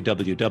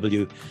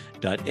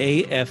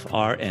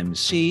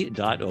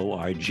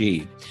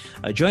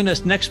www.afrmc.org. Join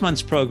us next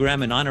month's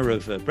program in honor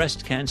of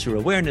Breast Cancer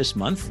Awareness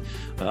Month.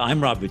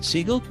 I'm Robert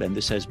Siegel, and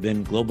this has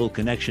been Global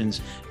Connections,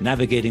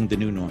 Navigating the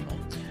New Normal.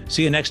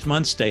 See you next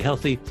month. Stay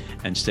healthy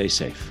and stay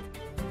safe.